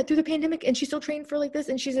she do that through the pandemic? And she still trained for like this,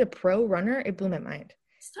 and she's a pro runner. It blew my mind.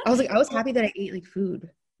 I was happy that I ate like food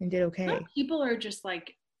and did okay. Some people are just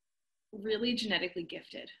like really genetically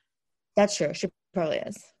gifted. That's true. She probably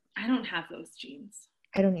is. I don't have those genes.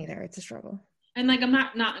 I don't either. It's a struggle. And like, I'm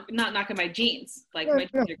not knocking my genes. Like, my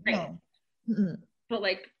genes are great. No. But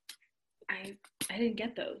like, I didn't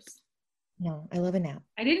get those. No, I love a nap.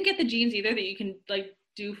 I didn't get the genes either that you can like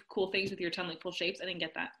do cool things with your tongue, like pull shapes. I didn't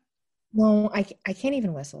get that. No, I can't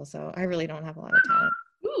even whistle, so I really don't have a lot of talent.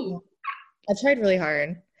 Ooh. I tried really hard.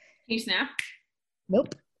 Can you snap?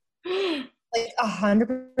 Nope. Like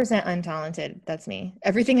 100% untalented. That's me.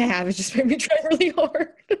 Everything I have is just made me try really hard.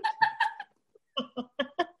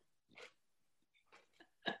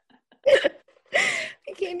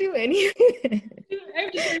 I can't do anything. I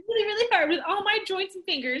have to try really, really hard with all my joints and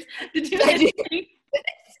fingers to do anything. I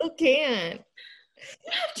still can't.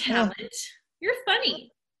 You have talent. You're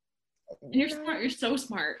funny. And you're smart. You're so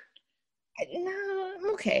smart. No, I'm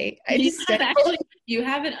okay. You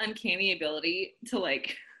have an uncanny ability to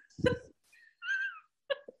like.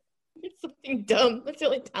 It's something dumb. That's the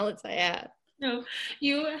only talents I have. No,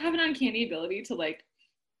 you have an uncanny ability to like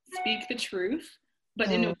speak the truth,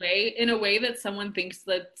 but in a way that someone thinks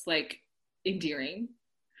that's like endearing.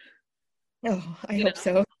 Oh, I hope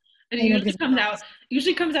so. And it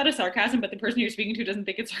usually comes out as sarcasm, but the person you're speaking to doesn't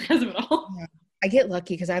think it's sarcasm at all. Yeah. I get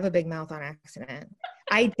lucky because I have a big mouth on accident.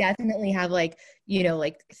 I definitely have like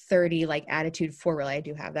 30 like attitude for real. I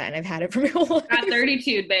do have that, and I've had it for my whole life. Got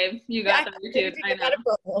 32, babe. You got 32. I've had it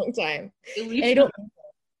for a long time.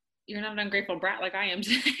 You're not an ungrateful brat like I am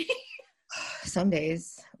today. Some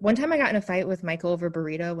days. One time I got in a fight with Michael over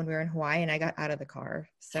burrito when we were in Hawaii, and I got out of the car.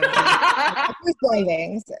 So I was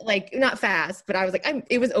driving, like not fast, but I was like,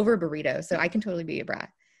 it was over a burrito, so I can totally be a brat.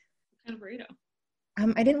 What kind of burrito?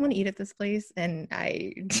 I didn't want to eat at this place, and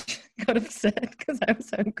I got upset because I was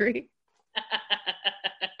hungry.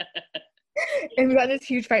 And we got in this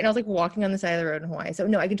huge fight, and I was like walking on the side of the road in Hawaii. So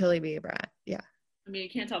no, I can totally be a brat. Yeah. I mean, you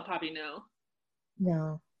can't tell Poppy no.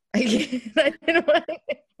 No, I can't. I didn't want to.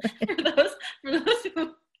 For those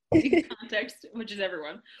who need context, which is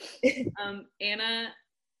everyone, Anna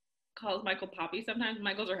calls Michael Poppy sometimes.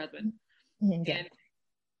 Michael's her husband, and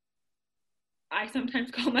I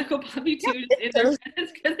sometimes call Michael Poppy too, just in their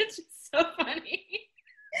presence, because it's just so funny.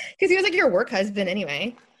 Because he was like your work husband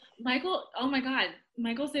anyway. Michael, oh my God,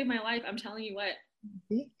 Michael saved my life. I'm telling you what.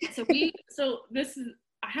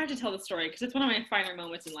 I have to tell the story because it's one of my finer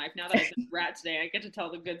moments in life. Now that I've been a rat today, I get to tell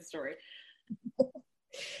the good story.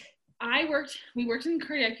 We worked in the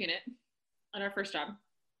cardiac unit on our first job.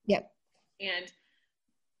 Yep. And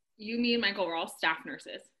me and Michael were all staff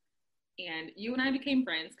nurses. And you and I became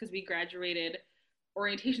friends because we graduated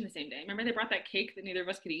orientation the same day. Remember they brought that cake that neither of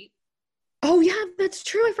us could eat? Oh, yeah, that's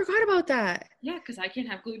true. I forgot about that. Yeah, because I can't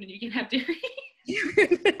have gluten and you can't have dairy. You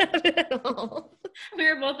couldn't have it at all. We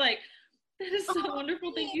were both like, that is so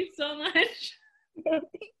wonderful. Thank you so much. Thank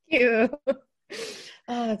you.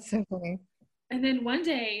 Oh, that's so funny. And then one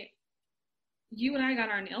day, you and I got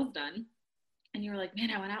our nails done. And you were like,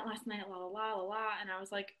 man, I went out last night, la, la, la, la, la. And I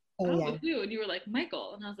was like, with who? And you were like,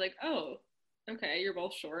 Michael. And I was like, oh, okay, you're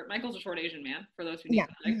both short. Michael's a short Asian man, for those who need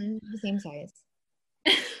the same size.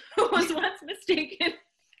 Who was once mistaken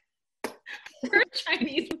for a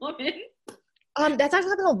Chinese woman. That's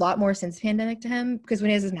actually happened a lot more since pandemic to him, because when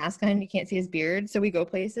he has his mask on, you can't see his beard. So we go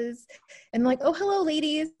places and I'm like, oh, hello,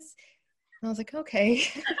 ladies. And I was like, okay.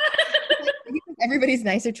 Everybody's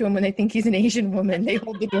nicer to him when they think he's an Asian woman. They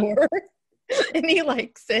hold the door and he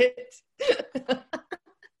likes it.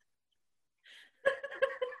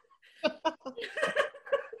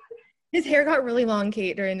 His hair got really long,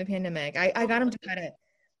 Kate, during the pandemic. I got him to cut it.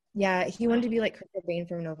 Yeah, he wanted to be like Kurt Cobain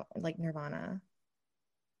from Nirvana.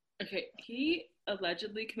 Okay, he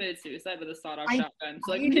allegedly committed suicide with a sawed-off shotgun.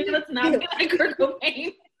 So maybe let's not be like Kurt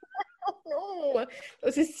Cobain. No, it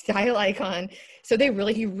was his style icon. So he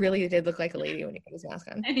really did look like a lady when he put his mask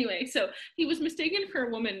on. Anyway, so he was mistaken for a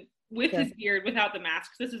woman with his beard without the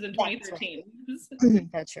mask. This was in 2013.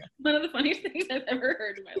 That's true. One of the funniest things I've ever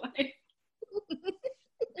heard in my life.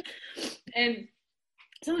 And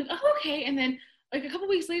so I'm like, oh, okay. And then like a couple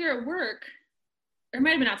weeks later at work, or it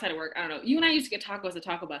might have been outside of work, I don't know. You and I used to get tacos at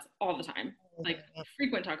Taco Bus all the time, like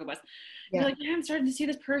frequent Taco Bus. You're like, yeah, I'm starting to see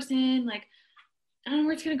this person, like, I don't know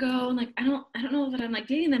where it's gonna go, and like I don't know that I'm like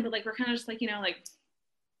dating them, but like we're kind of just like, you know, like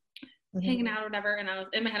hanging out or whatever. And I was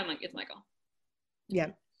in my head, I'm like, it's Michael. Yeah.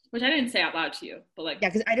 Which I didn't say out loud to you, but like, yeah,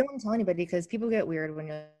 because I don't want to tell anybody, because people get weird when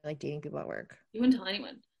you're like dating people at work. You wouldn't tell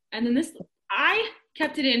anyone. And then I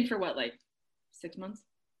kept it in for what, like 6 months?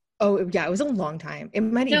 Oh yeah, it was a long time. It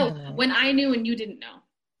might when I knew and you didn't know.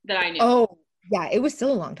 that I knew. Oh, yeah, it was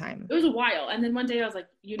still a long time. It was a while. And then one day I was like,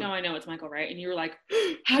 I know it's Michael, right? And you were like,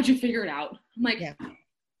 how'd you figure it out? I'm like, yeah.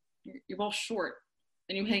 You're both short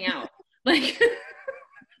and you hang out. Like,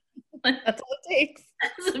 that's all it takes.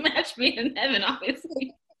 It's a match made in heaven,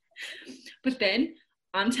 obviously. But then,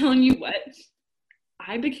 I'm telling you what,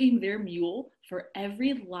 I became their mule for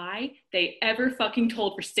every lie they ever fucking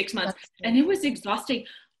told for 6 months. And it was exhausting.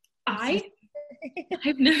 I've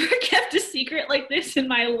never kept a secret like this in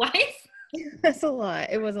my life. That's a lot.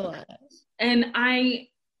 It was a lot. And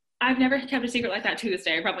I've never kept a secret like that to this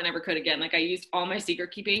day. I probably never could again. Like, I used all my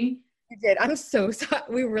secret keeping. You did. I'm so sorry.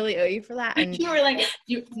 We really owe you for that. And you were like,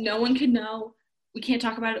 no one could know. We can't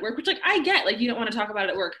talk about it at work, which, like, I get. Like, you don't want to talk about it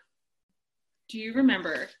at work. Do you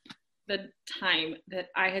remember the time that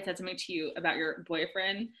I had said something to you about your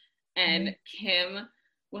boyfriend, and Kim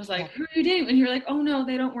was like, who are you dating? And you're like, oh no,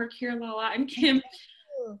 they don't work here, la la. And Kim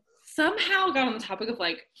somehow got on the topic of,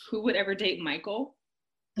 like, who would ever date Michael.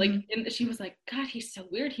 Like, and she was like, God, he's so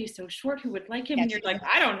weird. He's so short. Who would like him? And you're like,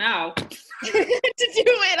 I don't know. To do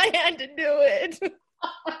it. I had to do it.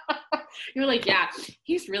 You're like, yeah,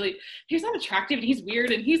 he's not attractive, and he's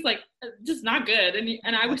weird, and he's, like, just not good.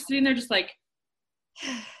 And I was sitting there just like,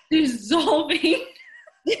 dissolving.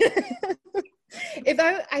 If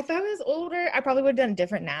I was older, I probably would have done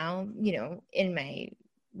different now, in my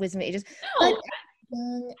wisdom ages. No. But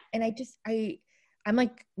young, and I'm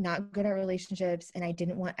like not good at relationships, and I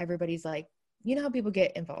didn't want everybody's, like, how people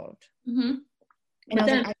get involved. Mm-hmm. And I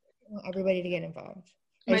was like, I don't want everybody to get involved.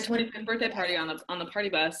 My 25th birthday party on the party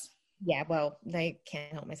bus. Yeah, well, I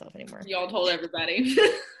can't help myself anymore. Y'all told everybody.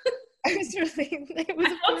 I was relieved. I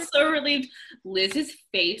felt so relieved. Liz's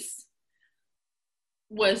face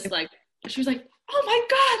was like, she was like, oh my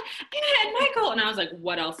God, Anna and Michael. And I was like,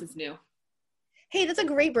 what else is new? Hey, that's a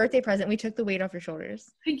great birthday present. We took the weight off your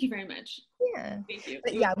shoulders. Thank you very much. Yeah. Thank you.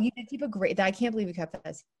 But yeah, we did keep I can't believe we kept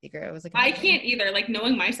that secret. I was like, I can't either. Like,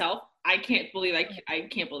 knowing myself, I can't believe it.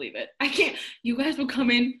 I can't. You guys would come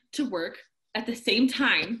in to work at the same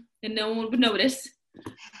time and no one would notice.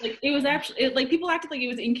 Like, it was actually, like, people acted like it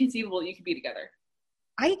was inconceivable you could be together.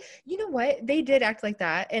 You know what? They did act like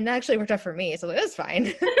that, and that actually worked out for me, so it was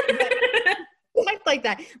fine. Act like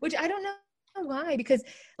that, which I don't know why, because,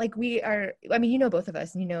 like, we are, I mean, both of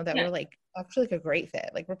us, and that we're, like, actually, like, a great fit.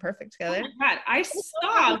 Like, we're perfect together. Oh my God, I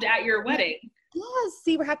sobbed at your wedding. Yes,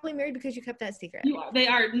 see, we're happily married because you kept that secret. They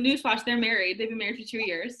are. Newsflash, they're married. They've been married for 2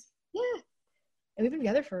 years. Yeah. And we've been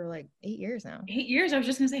together for, like, 8 years now. 8 years? I was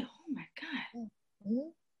just going to say, oh my God. Mm-hmm.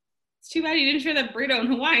 It's too bad you didn't share that burrito in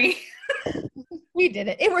Hawaii. We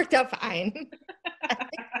didn't. It worked out fine. I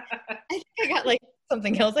think I got, like,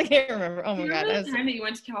 something else. I can't remember. Oh my God. The time that you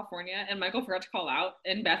went to California and Michael forgot to call out,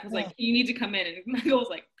 and Beth was like, you need to come in. And Michael was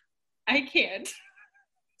like, I can't.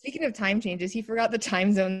 Speaking of time changes, he forgot the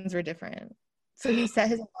time zones were different. So he set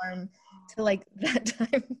his alarm to, like, that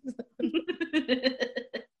time zone.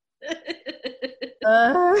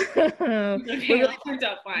 Okay, really turned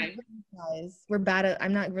out fine. We're bad at,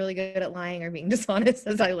 I'm not really good at lying or being dishonest,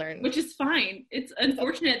 as I learned. Which is fine. It's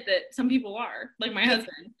unfortunate that some people are, like my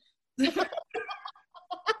husband.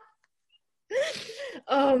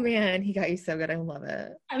 Oh man, he got you so good. I love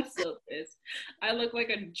it. I'm so pissed. I look like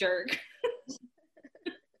a jerk.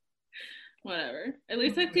 Whatever. At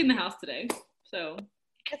least I cleaned the house today. So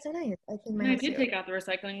that's so nice. I did take out the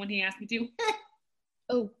recycling when he asked me to.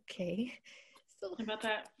 Okay. How about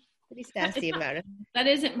that? Pretty sassy about it. That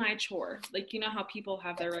isn't my chore. Like, how people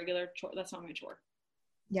have their regular chore? That's not my chore.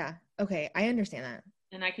 Yeah. Okay. I understand that.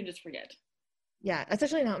 And I can just forget. Yeah. That's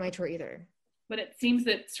actually not my chore either. But it seems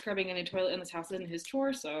that scrubbing any toilet in this house isn't his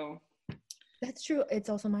chore, so. That's true. It's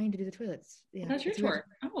also mine to do the toilets. Yeah. That's your chore.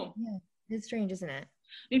 Oh. Yeah. It's strange, isn't it?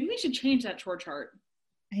 Maybe we should change that chore chart.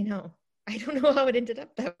 I know. I don't know how it ended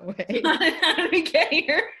up that way. How did we get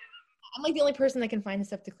here? I'm, like, the only person that can find the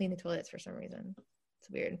stuff to clean the toilets for some reason. It's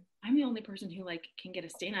weird. I'm the only person who, like, can get a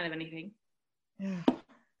stain out of anything. Yeah.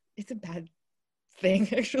 It's a bad thing,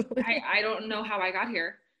 actually. I don't know how I got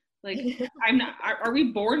here. Like, I'm not. Are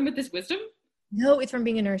we born with this wisdom? No, it's from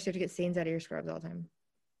being a nurse. You have to get stains out of your scrubs all the time.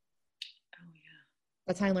 Oh yeah.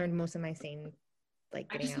 That's how I learned most of my stain. Like,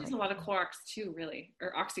 I just use a lot of Clorox too, really,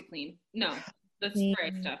 or OxyClean. No, the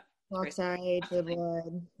spray stuff. Oxide for the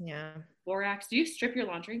blood. Yeah. Borax. Do you strip your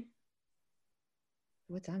laundry?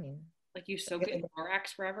 What's that mean? Like, you soak it in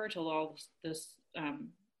borax forever till all this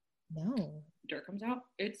no dirt comes out?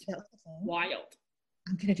 It's wild.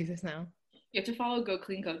 I'm gonna do this now. You have to follow Go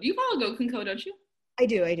Clean Co. Do you follow Go Clean Co, don't you? I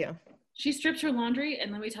do. She strips her laundry,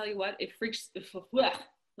 and let me tell you what, it freaks,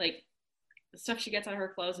 like, the stuff she gets out of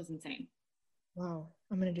her clothes is insane. Wow.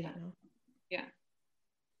 I'm gonna do that now. Yeah.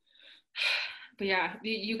 But yeah,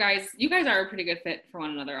 you guys are a pretty good fit for one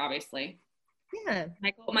another, obviously. Yeah.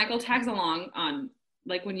 Michael tags along on,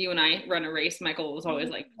 like, when you and I run a race, Michael was always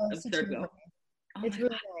like a third wheel. Oh, it's really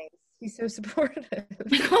nice. He's so supportive.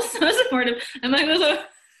 Michael's so supportive. And Michael's like,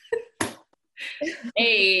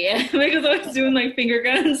 hey, Michael's always doing like finger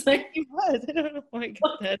guns. Like, he was. I don't know why I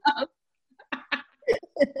got that.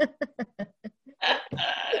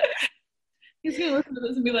 He's gonna listen to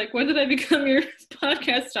this and be like, when did I become your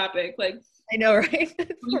podcast topic? Like, I know, right?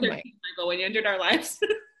 Michael, when you entered our lives.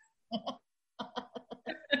 Oh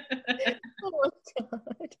my God.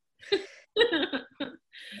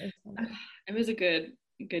 It was a good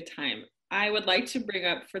time. I would like to bring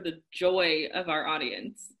up, for the joy of our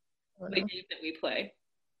audience, the game that we play.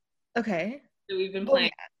 Okay. That we've been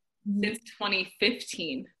playing since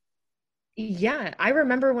 2015. Yeah, I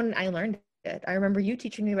remember when I learned it. I remember you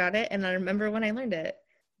teaching me about it, and I remember when I learned it.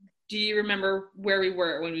 Do you remember where we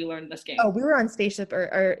were when we learned this game? Oh, we were on Spaceship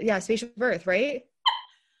Earth, right?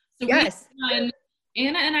 So yes.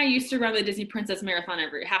 Anna and I used to run the Disney Princess half marathon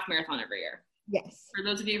every year. Yes. For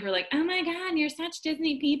those of you who are like, oh my God, you're such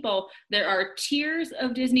Disney people. There are tiers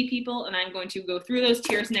of Disney people, and I'm going to go through those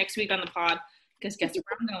tiers next week on the pod, because guess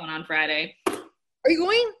where I'm going on Friday? Are you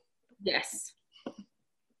going? Yes.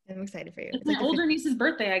 I'm excited for you. It's my older niece's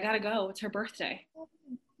birthday. I gotta go. It's her birthday.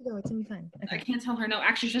 No, it's gonna be fun. Okay. I can't tell her no.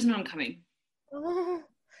 Actually, she doesn't know I'm coming. Oh.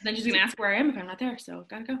 Then she's gonna ask where I am if I'm not there. So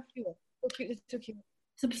gotta go. So cute. It's so cute.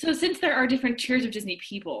 So since there are different tiers of Disney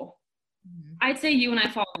people, I'd say you and I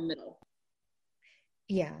fall in the middle.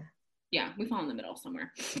 Yeah. Yeah, we fall in the middle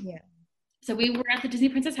somewhere. Yeah. So we were at the Disney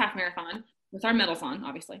Princess Half Marathon with our medals on,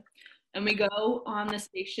 obviously, and we go on the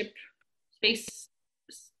Spaceship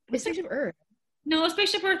Earth. No,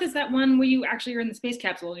 Spaceship Earth is that one where you actually are in the space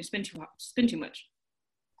capsule and you spin too much.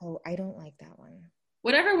 Oh, I don't like that one.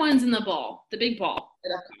 Whatever one's in the ball, the big ball.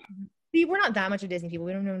 See, we're not that much of Disney people.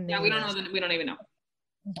 We don't know. Yeah, we don't know. We don't even know.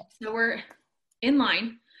 Okay. So we're in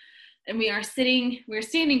line, and we're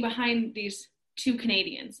standing behind these two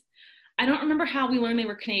Canadians. I don't remember how we learned they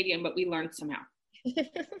were Canadian, but we learned somehow. Do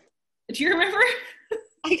you remember?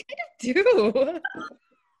 I kind of do.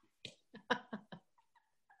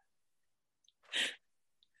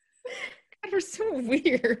 God, we're so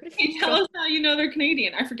weird. Can you tell us how you know they're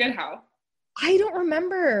Canadian? I forget how. I don't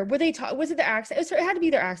remember. Were they was it the accent? It had to be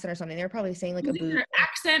their accent or something. They were probably saying like a boot. Their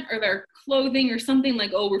accent or their clothing or something,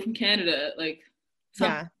 like, oh, we're from Canada. Like,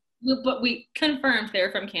 yeah. But we confirmed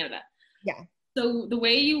they're from Canada. Yeah. So the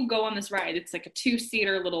way you go on this ride, it's like a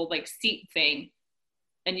 2-seater little like seat thing.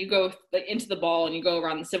 And you go like into the ball and you go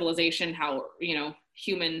around the civilization, how,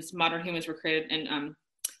 modern humans were created. And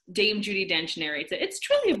Dame Judi Dench narrates it. It's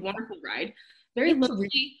truly a wonderful ride. Very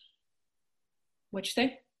lovely. What'd you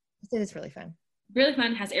say? It is really fun. Really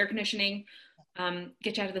fun. Has air conditioning.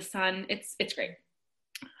 Get you out of the sun. It's great.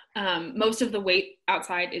 Most of the wait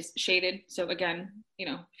outside is shaded. So again, if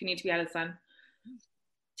you need to be out of the sun,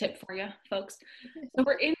 tip for you folks. So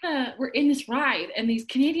we're in this ride, and these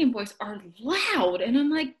Canadian boys are loud, and I'm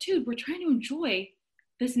like, dude, we're trying to enjoy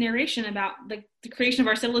this narration about the creation of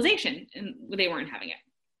our civilization, and they weren't having it.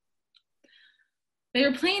 They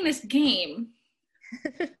were playing this game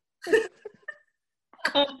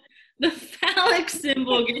called the phallic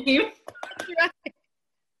symbol game. Right.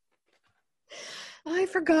 Oh, I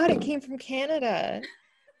forgot it came from Canada.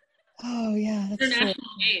 Oh yeah, that's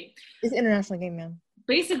international game. It's an international game, man.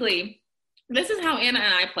 Basically, this is how Anna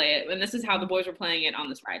and I play it, and this is how the boys were playing it on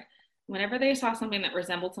this ride. Whenever they saw something that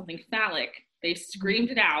resembled something phallic, they screamed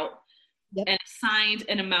it out and assigned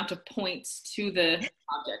an amount of points to the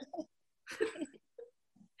object.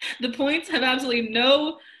 The points have absolutely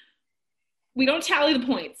we don't tally the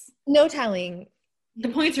points. No tallying. The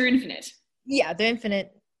points are infinite. Yeah, they're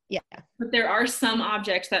infinite. Yeah. But there are some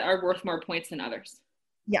objects that are worth more points than others.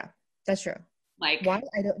 Yeah, that's true. Like, why?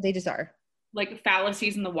 They just are. Like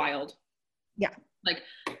fallacies in the wild. Yeah. Like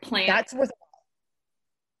plants. That's worth.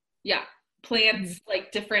 Yeah. Plants,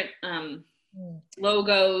 like different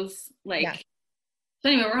logos. Like, so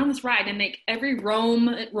anyway, we're on this ride, and like every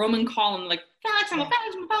Roman column, like phallic symbol,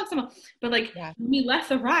 phallic symbol, phallic symbol. But like when we left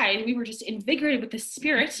the ride, we were just invigorated with the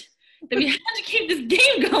spirit that we had to keep this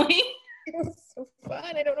game going. It was so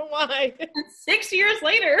fun. I don't know why. And 6 years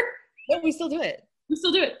later. No, we still do it. We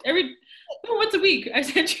still do it once a week. I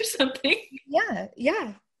sent you something.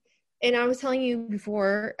 Yeah. And I was telling you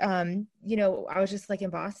before, I was just like in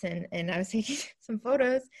Boston, and I was taking some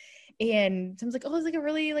photos, and someone's like, oh, it's like a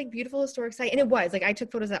really like beautiful historic site. And it was like, I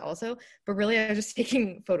took photos of that also, but really I was just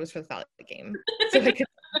taking photos for the phallic game. So I could.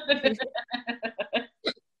 I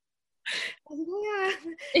was like, oh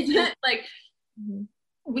yeah. Isn't it like,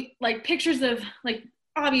 we like pictures of like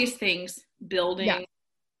obvious things, building,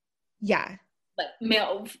 yeah, like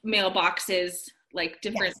mailboxes, like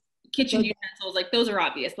different kitchen utensils, like those are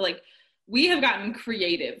obvious, but like we have gotten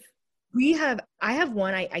creative. I have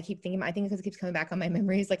one I keep thinking about. I think because it keeps coming back on my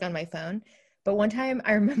memories, like on my phone. But one time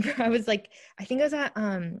I remember I was like, I think I was at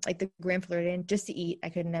like the Grand Floridian just to eat. I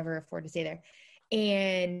could never afford to stay there.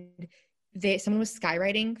 And someone was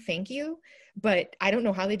skywriting thank you, but I don't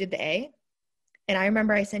know how they did the A. And I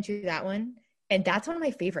remember I sent you that one. And that's one of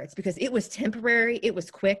my favorites because it was temporary, it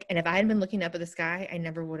was quick. And if I hadn't been looking up at the sky, I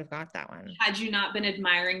never would have got that one. Had you not been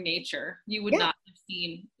admiring nature, you would not have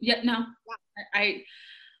seen. No.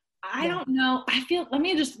 I don't know. Let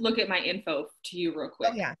me just look at my info to you real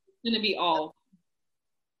quick. Oh, yeah. It's going to be all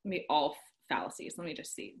fallacies. Let me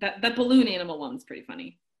just see. That balloon animal one's pretty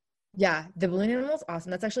funny. Yeah, the balloon animal is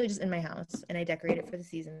awesome. That's actually just in my house, and I decorate it for the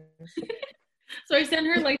season. So I sent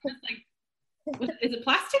her like this, like, is it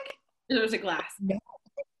plastic or is it glass? No,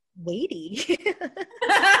 weighty.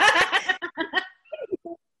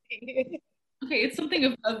 Okay, it's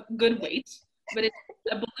something of good weight, but it's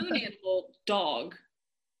a balloon animal dog.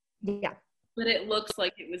 Yeah. But it looks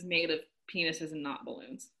like it was made of penises and not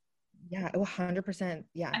balloons. Yeah, 100%.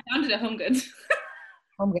 Yeah. I found it at Home Goods.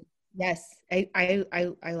 Home Goods. Yes. I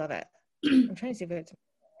love it. I'm trying to see if it's.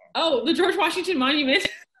 Oh, the George Washington Monument.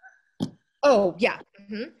 Oh, yeah.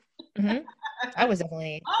 Mm-hmm. Mm-hmm. I was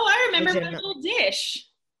definitely. Oh, I remember my little dish.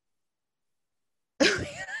 Is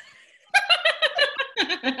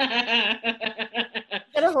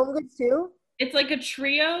that a Home Goods too? It's like a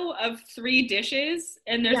trio of 3 dishes,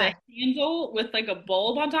 and there's a handle with like a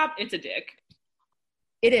bulb on top. It's a dick.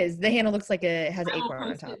 It is. The handle looks like it has an acorn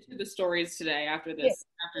on top. I'll post it to the stories today after this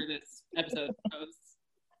episode posts.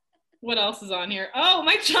 What else is on here? Oh,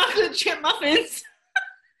 my chocolate chip muffins.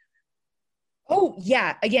 Oh,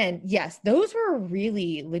 yeah. Again, yes. Those were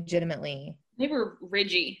really legitimately. They were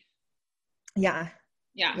ridgy. Yeah.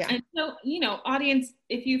 Yeah. And so, audience,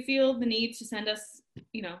 if you feel the need to send us,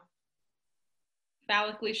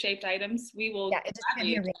 phallically shaped items, we will. Yeah, it just can't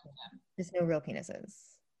be a real. There's no real penises.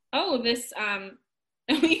 Oh, this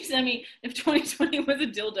you sent me, if 2020 was a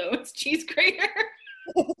dildo, it's cheese grater.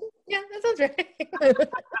 Yeah, that sounds right.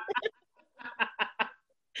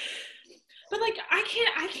 But like, I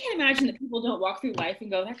can't imagine that people don't walk through life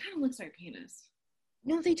and go, that kind of looks like a penis.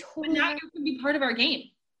 No, they totally. But now you can be part of our game.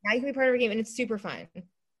 Now you can be part of our game, and it's super fun.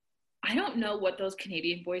 I don't know what those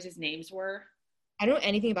Canadian boys' names were. I don't know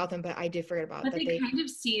anything about them, but I did forget about that. But they kind of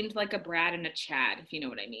seemed like a Brad and a Chad, if you know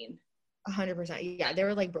what I mean. 100%. Yeah, they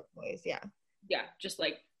were like Brook boys. Yeah. Yeah, just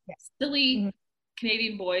like silly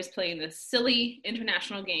Canadian boys playing this silly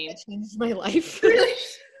international game. It changed my life.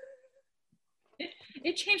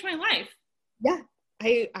 It changed my life. Yeah,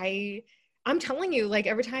 I'm telling you, like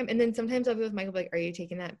every time, and then sometimes I'll be with Michael, like, "Are you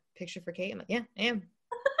taking that picture for Kate?" I'm like, "Yeah, I am."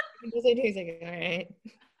 He's like, "All right."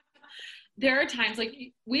 There are times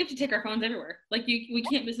like we have to take our phones everywhere. Like we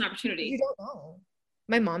can't miss an opportunity. You don't know.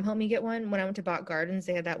 My mom helped me get one when I went to Bot Gardens.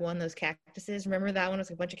 They had that one, those cactuses. Remember that one? It was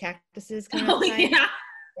like a bunch of cactuses coming outside. Yeah.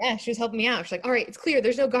 Yeah, she was helping me out. She's like, "All right, it's clear.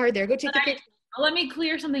 There's no guard there. Go take the picture." Let me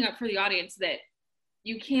clear something up for the audience that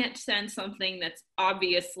you can't send something that's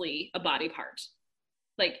obviously a body part.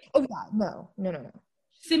 Like, oh yeah, no.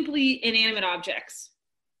 Simply inanimate objects.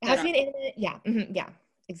 It has to be inanimate. Yeah, yeah,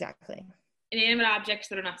 exactly. Inanimate objects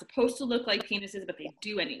that are not supposed to look like penises, but they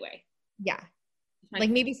do anyway. Yeah. Like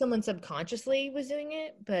maybe someone subconsciously was doing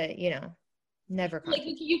it, but never. Like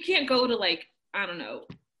you can't go to like, I don't know,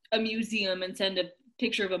 a museum and send a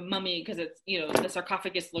picture of a mummy because it's, the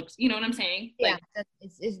sarcophagus looks, you know what I'm saying? Yeah. Like,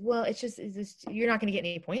 it's just you're not going to get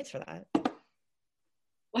any points for that.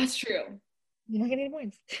 Well, that's true. You're not going to get any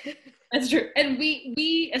points. That's true. And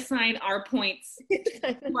we assign our points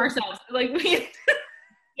to ourselves. Like we.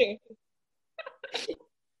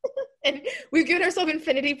 And we've given ourselves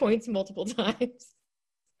infinity points multiple times.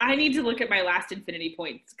 I need to look at my last infinity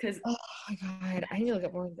points because oh my god, I need to look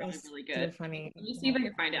at more of this. Really good. So funny. Let me see if I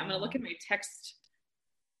can find it. I'm gonna look at my text.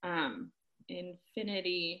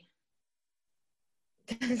 Infinity.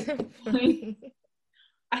 So funny.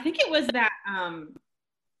 I think it was that.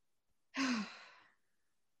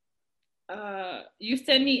 You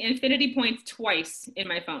send me infinity points twice in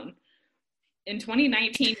my phone. In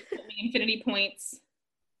 2019, you sent me infinity points.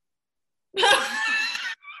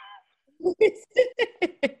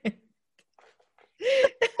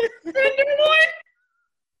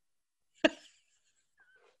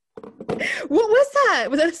 What was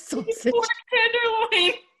that? Was that a sausage?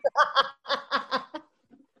 Tenderloin.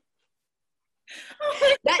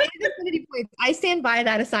 That is infinity points. I stand by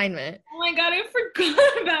that assignment. Oh my god, I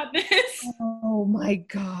forgot about this. Oh my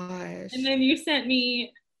gosh. And then you sent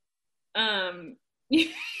me You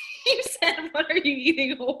said, what are you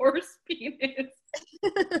eating? A horse penis?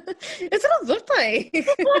 That's what it looked like.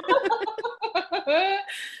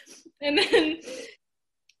 And then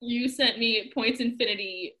you sent me Points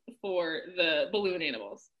Infinity for the balloon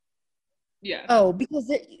animals. Yeah. Oh,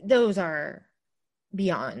 because those are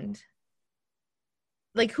beyond.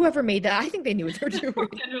 Like, whoever made that, I think they knew what they were doing.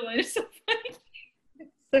 Tenderloin is so funny.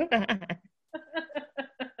 So bad.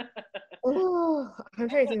 Oh, I'm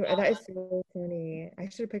trying to think. That is so funny. I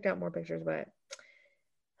should have picked out more pictures, but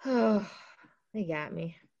they got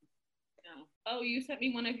me. No. Oh, you sent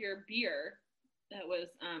me one of your beer that was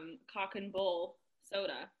Cock and Bull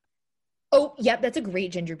soda. Oh, yep, that's a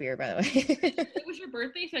great ginger beer, by the way. It was your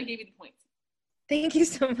birthday, so I gave you the points. Thank you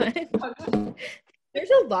so much. There's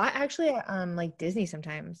a lot actually at like Disney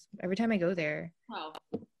sometimes. Every time I go there. Wow.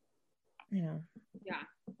 You know. Yeah.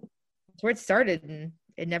 That's where it started, and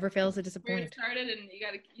it never fails to disappoint. Where it started, and you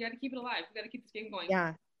gotta keep it alive. You gotta keep this game going.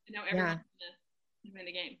 Yeah. And now everyone's gonna win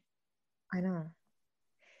the game. I know.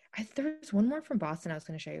 There's one more from Boston I was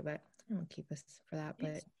gonna show you, but I don't keep this for that. But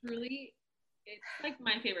it's like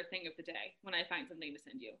my favorite thing of the day when I find something to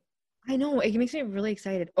send you. I know, it makes me really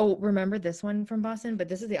excited. Oh, remember this one from Boston? But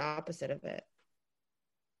this is the opposite of it.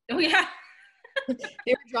 Oh yeah. They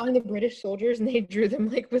were drawing the British soldiers, and they drew them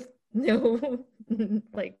like with no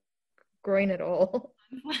like groin at all.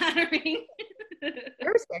 Flattering. I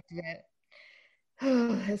respected it.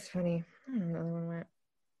 Oh, that's funny. I don't know where the one went.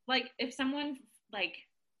 Like if someone like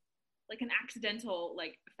an accidental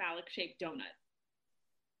like phallic shaped donut,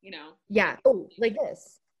 you know? Yeah. Oh, like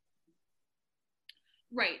this.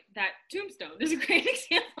 Right. That tombstone is a great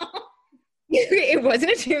example. It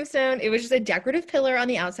wasn't a tombstone. It was just a decorative pillar on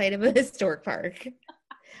the outside of a historic park.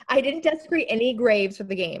 I didn't desecrate any graves for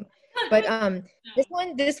the game. But no.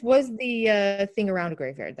 This was the thing around a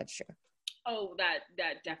graveyard. That's true. Oh, that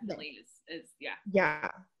definitely is yeah.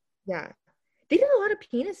 Yeah. They did a lot of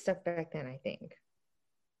penis stuff back then, I think.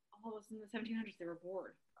 Oh, it was in the 1700s. They were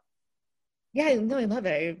bored. Yeah, no, I love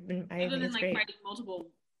it. I Other think than like great. fighting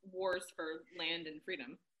multiple wars for land and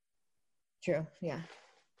freedom. True. Yeah.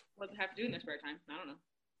 What does it have to do in their spare time? I don't know.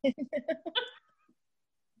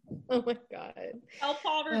 Oh my God. How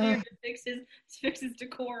Paul Revere fix his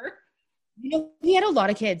decor. You know, he had a lot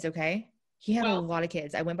of kids, okay? He had a lot of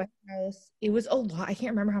kids. I went by his house. It was a lot. I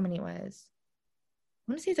can't remember how many it was.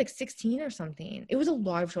 I want to say it's like 16 or something. It was a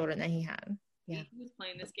lot of children that he had. Yeah. He was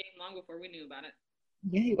playing this game long before we knew about it.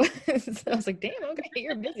 Yeah, he was. I was like, damn, okay,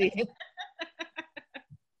 you're busy.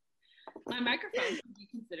 My microphone could be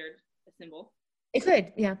considered a symbol. It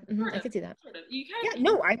could, yeah. I could see that. Sort of.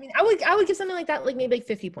 No, I mean, I would give something like that, like maybe like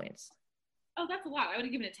 50 points. Oh, that's a lot. I would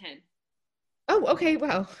have given it 10. Oh, okay,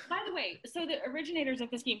 wow. By the way, so the originators of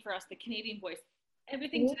this game for us, the Canadian boys,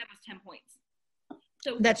 everything to them was 10 points.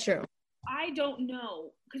 So that's true. I don't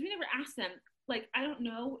know, because we never asked them, like, I don't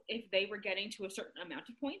know if they were getting to a certain amount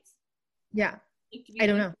of points. Yeah. I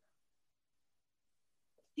don't know.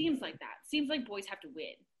 Seems like that. Seems like boys have to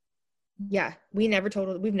win. Yeah, we've never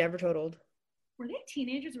totaled. Were they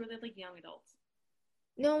teenagers or were they like young adults?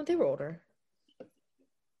 No, they were older.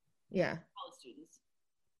 Yeah. College students.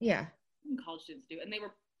 Yeah. College students do. And they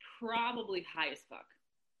were probably high as fuck.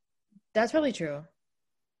 That's probably true.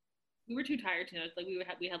 We were too tired to notice. Like we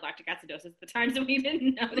had lactic acidosis at the time, so we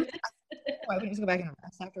didn't notice. I wouldn't just go back and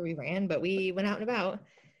rest after we ran, but we went out and about,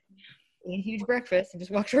 ate a huge breakfast, and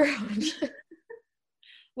just walked around.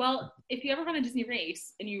 Well, if you ever run a Disney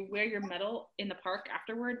race and you wear your medal in the park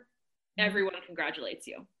afterward, everyone congratulates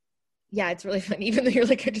you. Yeah, it's really fun. Even though you're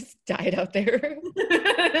like, I just died out there.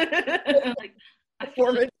 Like,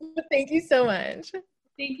 thank you so much.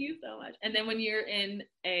 Thank you so much. And then when you're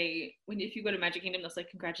if you go to Magic Kingdom, they'll say,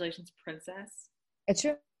 congratulations, princess. It's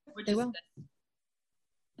true. They will.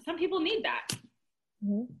 Some people need that.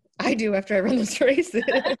 Mm-hmm. I do after I run those races.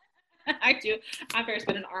 I do. After I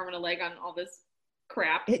spend an arm and a leg on all this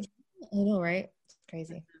crap. I know, right? It's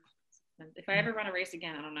crazy. If I ever run a race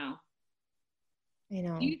again, I don't know. I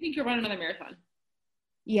know. Do you think you'll run another marathon?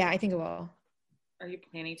 Yeah, I think it will. Are you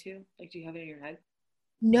planning to? Like, do you have it in your head?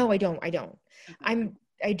 No, I don't.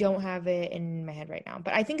 I don't have it in my head right now,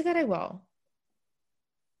 but I think that I will.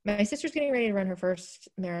 My sister's getting ready to run her first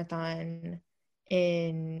marathon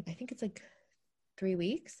in, I think it's like 3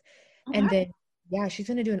 weeks. Okay. And then, yeah, she's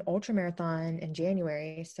going to do an ultra marathon in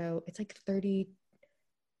January. So it's like 32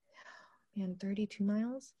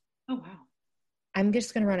 miles. Oh, wow. I'm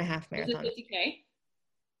just going to run a half marathon. Is it 50K?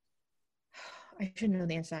 I should know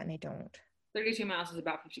the answer to that, and I don't. 32 miles is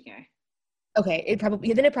about 50K. Okay, it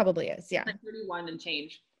probably is, yeah. Like 31 and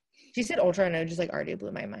change. She said ultra, and it just like already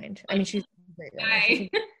blew my mind. I mean, she's great. I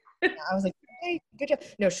was like, okay, good job.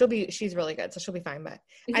 No, she's really good, so she'll be fine. But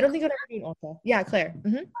I don't think I'll ever do an ultra. Yeah, Claire.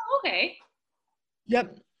 Mm-hmm. Oh, okay.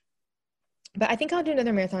 Yep. But I think I'll do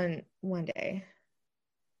another marathon one day.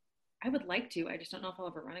 I would like to. I just don't know if I'll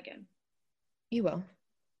ever run again. You will.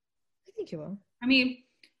 I think you will. I mean,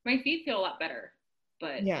 my feet feel a lot better,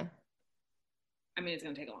 but yeah. I mean, it's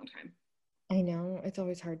going to take a long time. I know. It's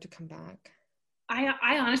always hard to come back.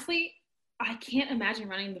 I honestly, I can't imagine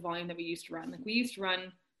running the volume that we used to run. Like, we used to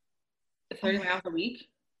run 30 miles a week.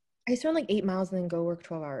 I used to run like 8 miles and then go work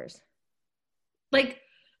 12 hours. Like,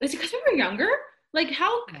 is it because we were younger? Like,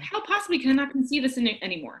 how possibly can I not conceive this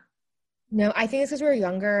anymore? No, I think it's because we were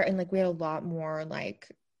younger and like we had a lot more like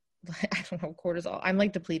I don't know, cortisol. I'm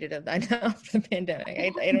like depleted of that now after the pandemic.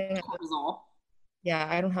 I don't have cortisol. Yeah,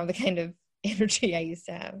 I don't have the kind of energy I used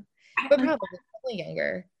to have. But probably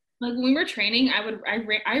younger. Like when we were training,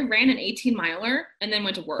 I ran an 18-miler and then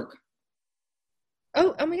went to work.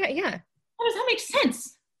 Oh my God, yeah. How does that make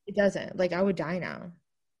sense? It doesn't. Like I would die now.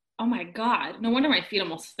 Oh my God. No wonder my feet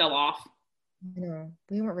almost fell off. No,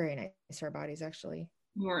 we weren't very nice to our bodies actually.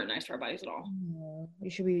 We weren't nice to our bodies at all. No, you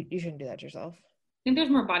shouldn't do that to yourself. I think there's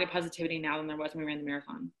more body positivity now than there was when we ran the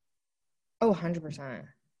marathon. Oh, 100%.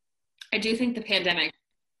 I do think the pandemic,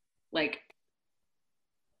 like,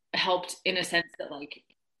 helped in a sense that, like,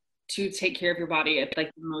 to take care of your body at,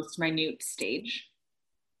 like, the most minute stage,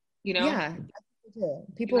 you know? Yeah,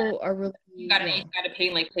 people are really... You gotta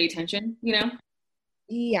pay attention, you know?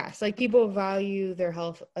 Yes, like, people value their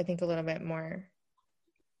health, I think, a little bit more.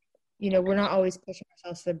 You know, we're not always pushing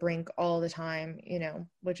ourselves to the brink all the time, you know,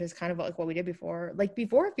 which is kind of like what we did before. Like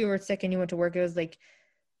before, if you were sick and you went to work, it was like,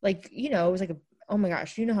 you know, it was like, oh my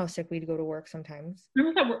gosh, you know how sick we'd go to work sometimes.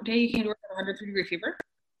 Remember that day you came to work with 102-degree fever?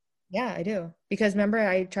 Yeah, I do. Because remember,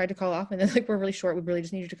 I tried to call off and then like, we're really short. We really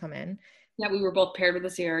just need you to come in. Yeah, we were both paired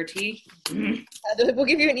with a CRT. Like, we'll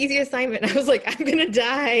give you an easy assignment. I was like, I'm going to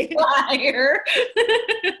die. Liar.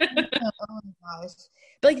 Oh my gosh.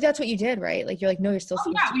 But like that's what you did, right? Like you're like, no, you're still.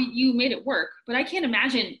 Oh, yeah, you made it work, but I can't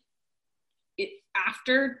imagine it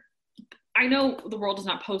after. I know the world is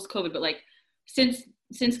not post-COVID, but like since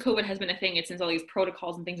COVID has been a thing, and since all these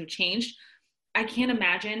protocols and things have changed, I can't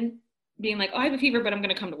imagine being like, oh, I have a fever, but I'm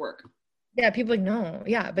going to come to work. Yeah, people like no,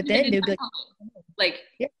 yeah, but then they'd be like,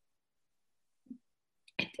 yeah,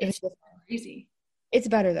 it's crazy. It's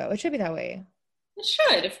better though. It should be that way. It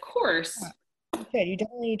should, of course. Yeah. It should. You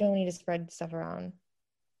definitely don't need to spread stuff around.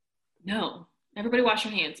 No. Everybody wash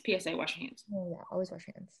your hands. PSA, wash your hands. Oh, yeah. Always wash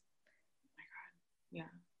your hands. Oh, my God. Yeah.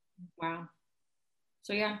 Wow.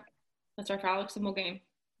 So, yeah. That's our Alex Symbol game.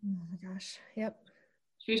 Oh, my gosh. Yep.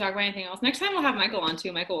 Should we talk about anything else? Next time we'll have Michael on,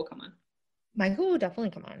 too. Michael will come on. Michael will definitely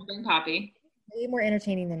come on. We'll bring Poppy. Way more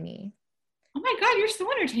entertaining than me. Oh, my God. You're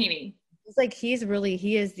so entertaining. It's like he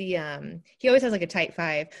is the he always has like a tight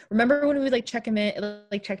 5. Remember when we would like check him in,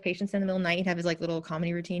 like check patients in the middle of the night? He'd have his like little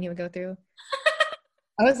comedy routine he would go through.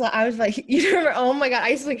 I was like, you remember? Oh my God. I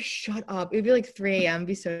used to like, shut up. It'd be like 3 a.m.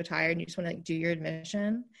 Be so tired. And you just want to like do your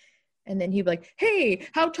admission. And then he'd be like, hey,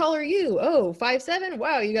 how tall are you? Oh, 5'7".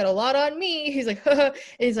 Wow. You got a lot on me. He's like, and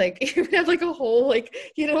he's like, he would have like a whole, like,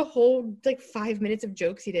 you know, a whole like 5 minutes of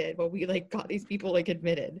jokes he did while we like got these people like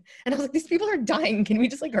admitted. And I was like, these people are dying. Can we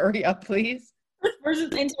just like hurry up, please? This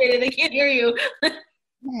person's intubated. They can't hear you.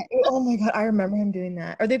 Oh my God, I remember him doing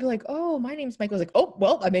that. Or they'd be like, oh, my name's Michael. I was like, oh,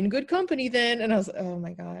 well, I'm in good company then. And I was like, oh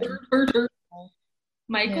my God.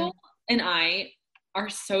 Michael and I are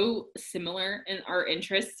so similar in our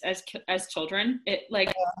interests as children. It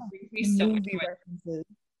like brings me so much joy.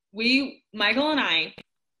 Michael and I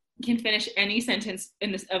can finish any sentence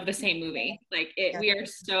of the same movie. Like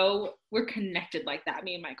we're connected like that,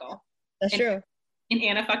 me and Michael. That's true. And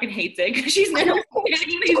Anna fucking hates it because she's never seen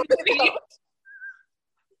any of these movies.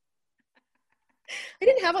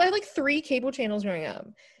 I had like 3 cable channels growing up.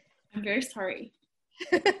 I'm very sorry.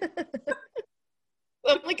 I'm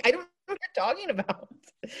like, I don't know what you're talking about.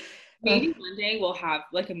 Maybe one day we'll have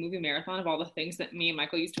like a movie marathon of all the things that me and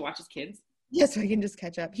Michael used to watch as kids. Yeah, so I can just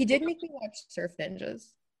catch up. He did make me watch Surf Ninjas.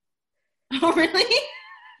 Oh, really?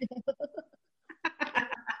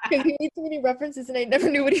 Because he made so many references and I never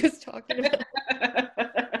knew what he was talking about.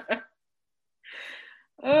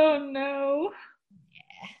 Oh, no.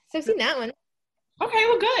 Yeah. So I've seen that one. Okay,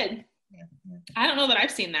 well, good. Yeah. I don't know that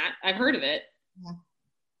I've seen that. I've heard of it. Yeah.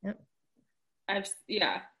 Yep.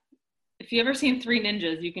 If you ever seen Three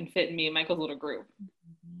Ninjas, you can fit in me and Michael's little group.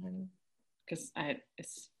 Because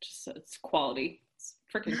it's quality. It's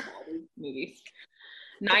freaking quality movies.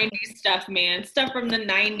 90s stuff, man. Stuff from the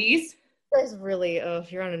 90s. That's really,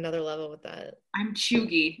 you're on another level with that. I'm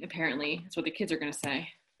chuggy, apparently. That's what the kids are going to say.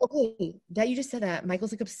 Okay, that you just said that.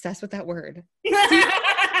 Michael's like obsessed with that word.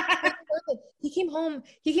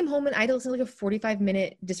 came home and I had to listen to like a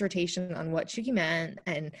 45-minute dissertation on what chuggy meant,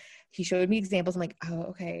 and he showed me examples. I'm like, oh,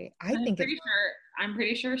 okay. I'm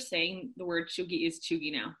pretty sure saying the word chuggy is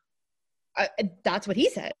chuggy now. That's what he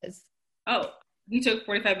says. Oh, he took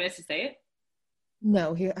 45 minutes to say it?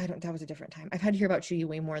 No, that was a different time. I've had to hear about chuggy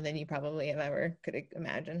way more than you probably have ever could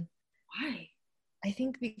imagine. Why? I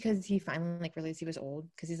think because he finally like realized he was old,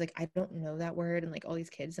 because he's like, I don't know that word, and like all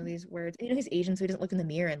these kids know these words. And, he's Asian, so he doesn't look in the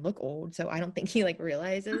mirror and look old. So I don't think he like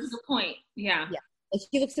realizes. That's the point. Yeah. Yeah. Like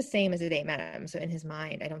he looks the same as the day I met him. So in his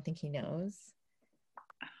mind, I don't think he knows.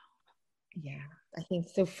 Yeah, I think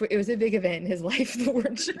so. It was a big event in his life. The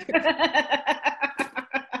word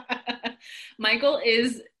Michael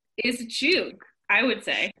is chug, I would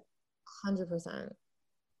say. 100%.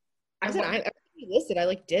 I said I listed. I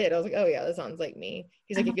like did. I was like, oh yeah, that sounds like me.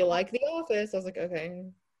 He's like, if you like The Office, I was like, okay.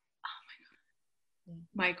 Oh my god,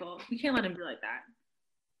 Michael, you can't let him be like that.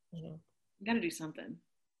 I know. You got to do something.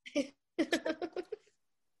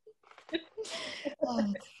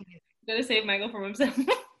 Got to save Michael from himself.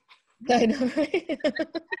 I know, right?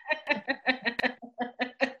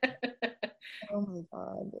 Oh my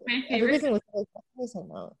god. Everybody's gonna listen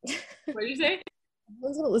like, what did you say?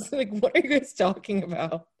 Everyone's gonna listen like, what are you guys talking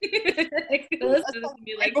about? Listen to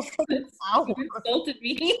me like, you insulted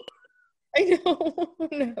me. I know.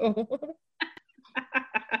 No.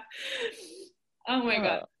 Oh my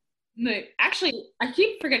god. No, actually, I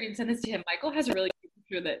keep forgetting to send this to him. Michael has a really cute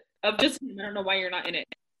picture of just him. I don't know why you're not in it.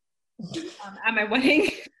 At my wedding.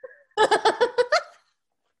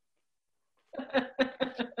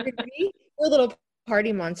 We're little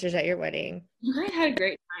party monsters at your wedding. You guys had a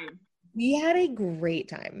great time. We had a great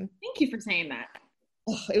time. Thank you for saying that.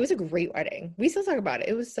 Oh, it was a great wedding. We still talk about it.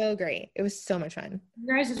 It was so great. It was so much fun.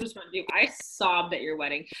 You guys just fun to do. I sobbed at your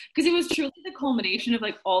wedding because it was truly the culmination of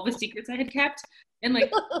like all the secrets I had kept, and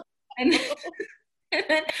like, and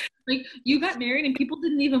then like you got married and people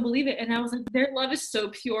didn't even believe it, and I was like, their love is so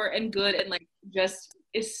pure and good, and like just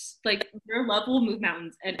is like your love will move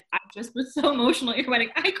mountains, and I just was so emotional at your wedding.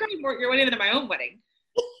 I cried more at your wedding than at my own wedding.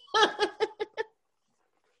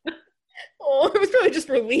 Oh, it was probably just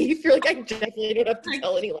relief. You're like, I definitely don't have to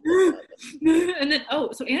tell anyone. And then,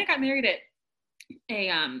 so Anna got married at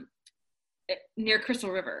near Crystal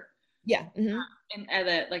River. Yeah. Mm-hmm. And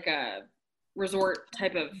at like a resort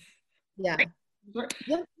type of. Yeah. Resort.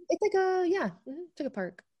 Yeah. It's like it's like a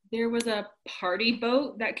park. There was a party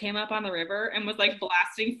boat that came up on the river and was like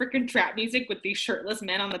blasting freaking trap music with these shirtless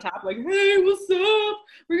men on the top, like, hey, what's up?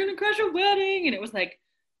 We're going to crash a wedding. And it was like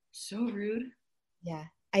so rude. Yeah.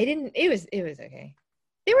 It was okay.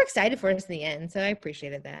 They were excited for us in the end, so I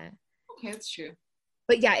appreciated that. Okay, that's true.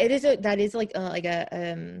 But yeah, that is like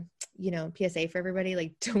a PSA for everybody,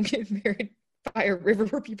 like, don't get married by a river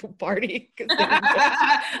where people party.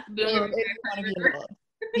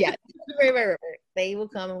 Yeah, they will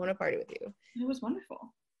come and want to party with you. It was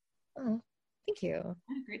wonderful. Oh, thank you.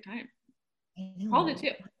 I had a great time. I know. All did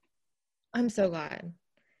too. I'm so glad.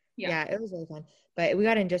 Yeah, it was really fun. But we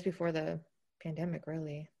got in just before the pandemic,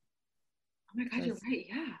 really. Oh my god, you're right.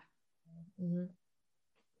 Yeah. Mm-hmm.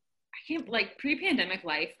 I can't, like, pre-pandemic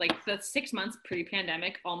life, like the 6 months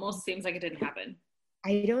pre-pandemic almost seems like it didn't happen.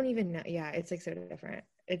 I don't even know. Yeah, it's like so different.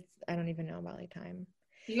 I don't even know about like time.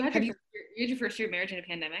 You had your first year of marriage in a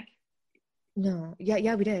pandemic? No.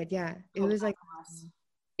 Yeah, we did. Yeah. It was like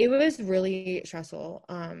it was really stressful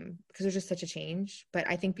because it was just such a change. But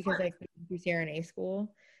I think because like through CRNA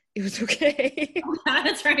school, it was okay. Oh,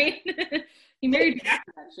 that's right. He married me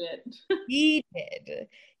after that shit. He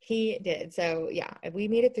did. So yeah, we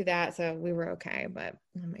made it through that. So we were okay. But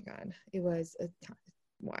oh my god, it was a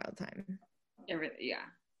wild time. Yeah.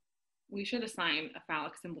 We should assign a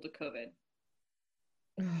phallic symbol to COVID.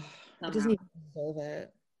 It doesn't even deserve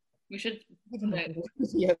it. We should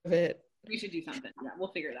it. We should do something. Yeah,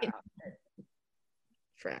 we'll figure that out.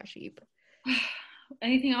 Trash heap.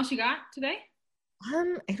 Anything else you got today?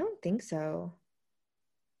 I don't think so.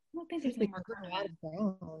 I don't think there's any more a lot of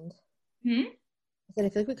ground. I said I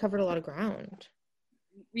feel like we covered a lot of ground.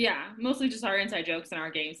 Yeah, mostly just our inside jokes and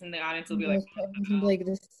our games, and the audience will be like,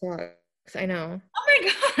 this sucks. I know. Oh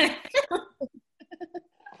my god.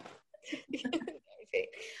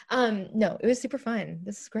 No, it was super fun.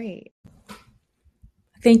 This is great.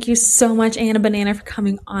 Thank you so much, Anna Banana, for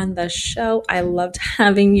coming on the show. I loved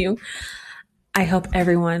having you. I hope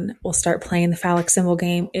everyone will start playing the phallic symbol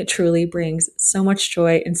game. It truly brings so much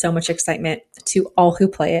joy and so much excitement to all who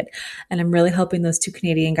play it. And I'm really hoping those two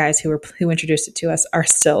Canadian guys who introduced it to us are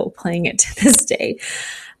still playing it to this day.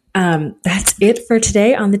 That's it for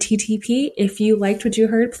today on the TTP. If you liked what you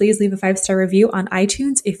heard, please leave a 5-star review on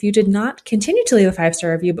iTunes. If you did not, continue to leave a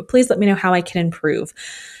 5-star review, but please let me know how I can improve.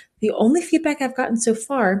 The only feedback I've gotten so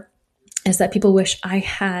far is that people wish I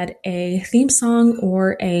had a theme song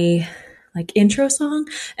or a intro song,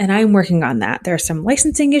 and I'm working on that. There are some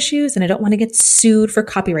licensing issues and I don't want to get sued for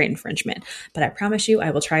copyright infringement, but I promise you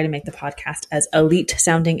I will try to make the podcast as elite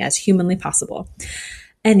sounding as humanly possible.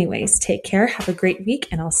 Anyways, take care, have a great week,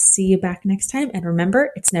 and I'll see you back next time. And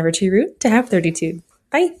remember, it's never too rude to have 32.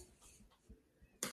 Bye.